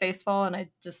really like baseball, and I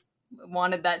just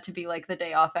wanted that to be like the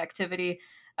day off activity.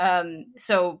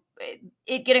 So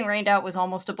it getting rained out was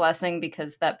almost a blessing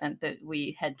because that meant that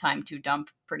we had time to dump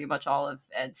pretty much all of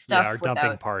Ed's stuff. Yeah, our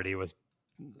dumping party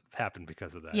happened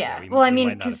because of that. Yeah, we might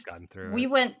not have gotten through we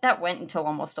went until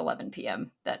almost 11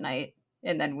 p.m. that night,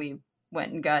 and then we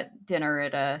went and got dinner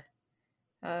at a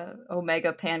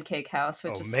Omega Pancake House,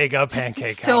 which Omega is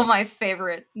Pancake still House. my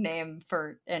favorite name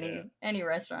for any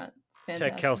restaurant.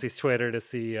 Check Kelsey's Twitter to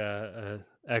see a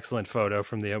excellent photo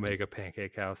from the Omega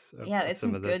Pancake House. It's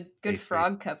some good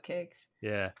frog cupcakes.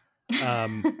 Yeah.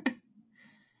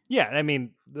 Yeah, I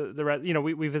mean the rest.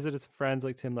 We visited some friends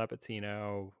like Tim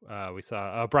Lapatino. We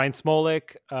saw Brian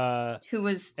Smolik, who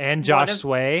was and Josh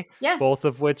Sway. Both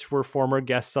of which were former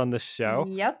guests on the show.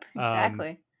 Yep,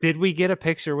 exactly. Did we get a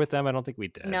picture with them? I don't think we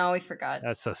did. No, we forgot.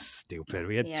 That's so stupid.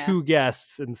 We had 2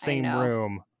 guests in the same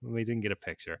room. We didn't get a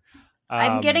picture.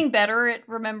 I'm getting better at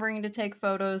remembering to take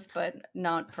photos, but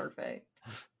not perfect.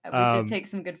 We did take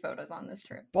some good photos on this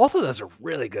trip. Both of those are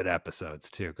really good episodes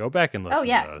too. Go back and listen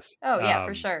to those. Oh yeah,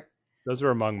 for sure. Those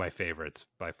were among my favorites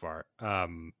by far.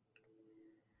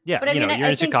 Yeah, but you're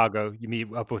in Chicago, you meet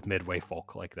up with Midway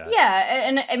folk like that. Yeah,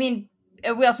 and I mean,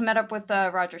 we also met up with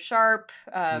Roger Sharp.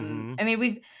 I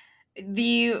mean,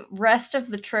 the rest of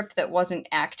the trip that wasn't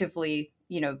actively,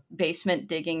 basement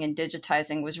digging and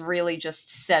digitizing was really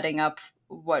just setting up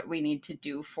what we need to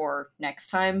do for next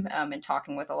time, and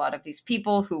talking with a lot of these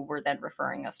people who were then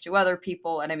referring us to other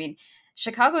people. And I mean,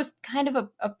 Chicago's kind of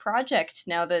a project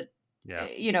now that,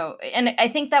 and I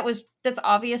think that's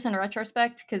obvious in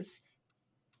retrospect because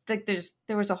like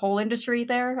there was a whole industry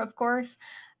there, of course.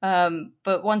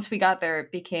 But once we got there,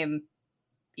 it became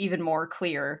even more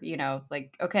clear,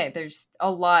 like, okay, there's a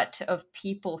lot of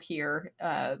people here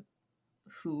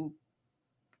who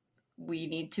we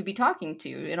need to be talking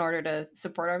to in order to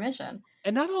support our mission.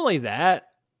 And not only that,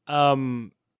 I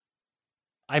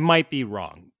might be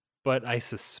wrong, but I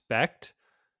suspect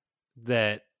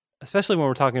that, especially when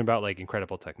we're talking about like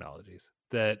incredible technologies,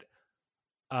 that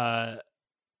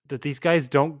these guys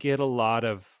don't get a lot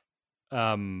of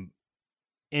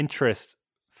interest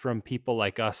from people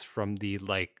like us from the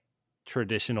like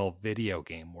traditional video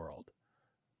game world.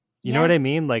 You know what I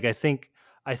mean? Like I think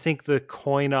the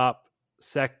coin op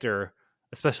sector,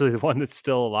 especially the one that's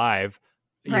still alive,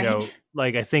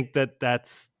 like I think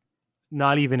that's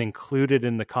not even included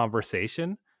in the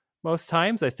conversation most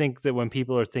times. I think that when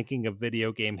people are thinking of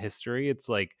video game history, it's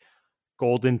like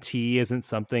Golden Tee isn't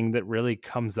something that really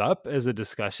comes up as a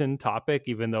discussion topic,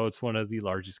 even though it's one of the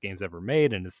largest games ever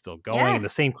made and is still going. Yeah. And the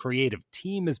same creative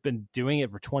team has been doing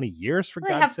it for 20 years, for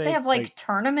God's sake. They have like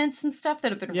tournaments and stuff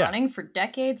that have been running for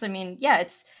decades. I mean,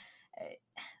 it's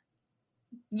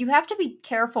you have to be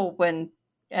careful when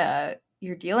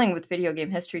you're dealing with video game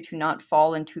history to not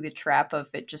fall into the trap of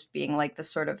it just being like the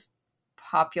sort of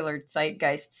popular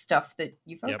zeitgeist stuff that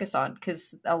you focus on,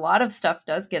 because a lot of stuff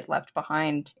does get left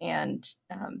behind. And,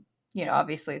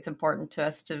 obviously it's important to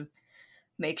us to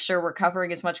make sure we're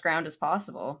covering as much ground as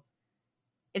possible.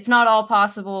 It's not all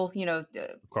possible,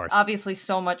 of course. Obviously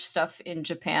so much stuff in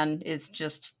Japan is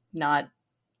just not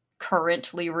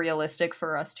currently realistic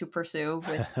for us to pursue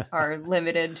with our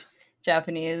limited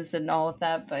Japanese and all of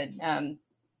that. But, I mean,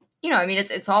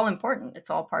 it's all important.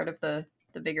 It's all part of the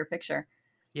bigger picture.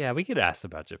 Yeah, we get asked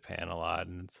about Japan a lot,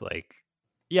 and it's like,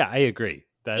 yeah, I agree.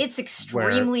 It's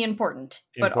extremely important,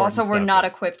 but also we're not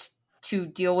equipped to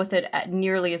deal with it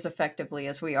nearly as effectively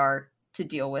as we are to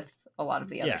deal with a lot of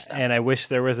the other stuff. And I wish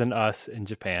there was an us in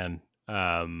Japan.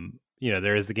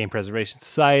 There is the Game Preservation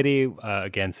Society.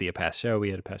 Again, see a past show. We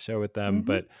had a past show with them,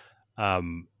 but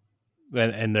and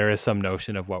there is some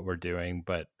notion of what we're doing,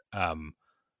 but I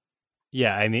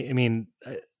mean.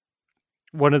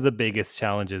 One of the biggest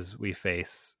challenges we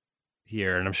face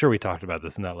here, and I'm sure we talked about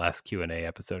this in that last Q&A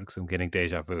episode because I'm getting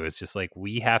deja vu, is just like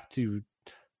we have to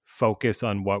focus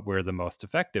on what we're the most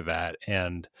effective at.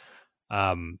 And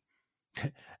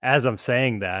as I'm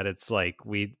saying that, it's like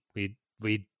we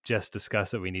just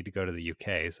discussed that we need to go to the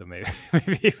UK. So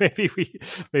maybe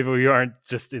we aren't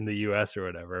just in the US or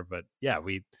whatever. But yeah,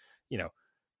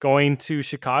 going to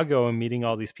Chicago and meeting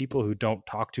all these people who don't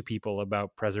talk to people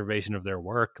about preservation of their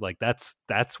work, like that's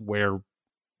where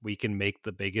we can make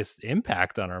the biggest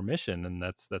impact on our mission, and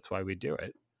that's why we do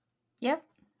it. Yep,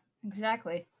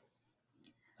 exactly.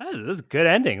 This is a good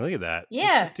ending. Look at that. Yeah,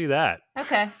 let's just do that.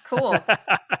 Okay, cool.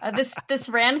 This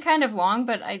ran kind of long,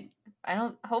 but I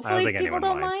don't. Hopefully, people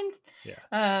don't mind.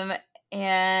 Yeah.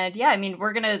 And yeah, I mean,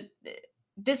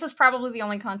 this is probably the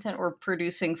only content we're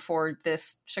producing for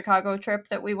this Chicago trip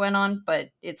that we went on, but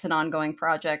it's an ongoing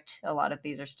project. A lot of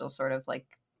these are still sort of like,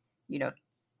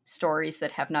 stories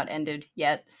that have not ended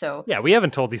yet. So yeah, we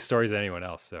haven't told these stories to anyone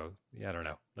else. So yeah, I don't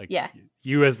know. Like, yeah,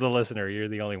 you as the listener, you're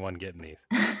the only one getting these.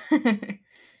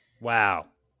 Wow.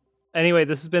 Anyway,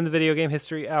 this has been the Video Game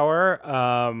History Hour.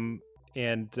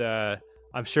 And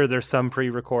I'm sure there's some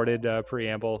pre-recorded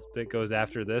preamble that goes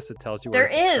after this. It tells you where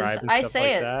to subscribe and I stuff say like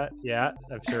it. that. Yeah,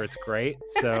 I'm sure it's great.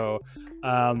 So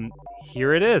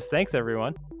here it is. Thanks,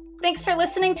 everyone. Thanks for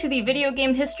listening to the Video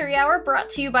Game History Hour, brought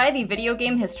to you by the Video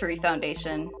Game History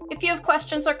Foundation. If you have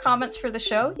questions or comments for the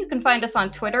show, you can find us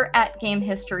on Twitter at Game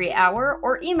History Hour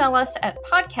or email us at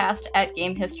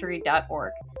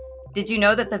podcast@gamehistory.org. Did you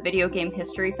know that the Video Game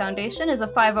History Foundation is a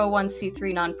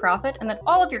 501c3 nonprofit and that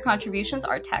all of your contributions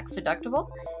are tax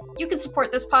deductible? You can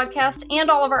support this podcast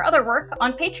and all of our other work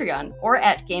on Patreon or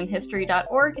at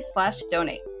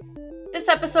gamehistory.org/donate. This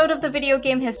episode of the Video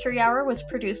Game History Hour was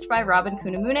produced by Robin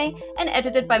Kunimune and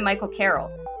edited by Michael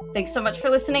Carroll. Thanks so much for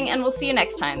listening, and we'll see you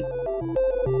next time.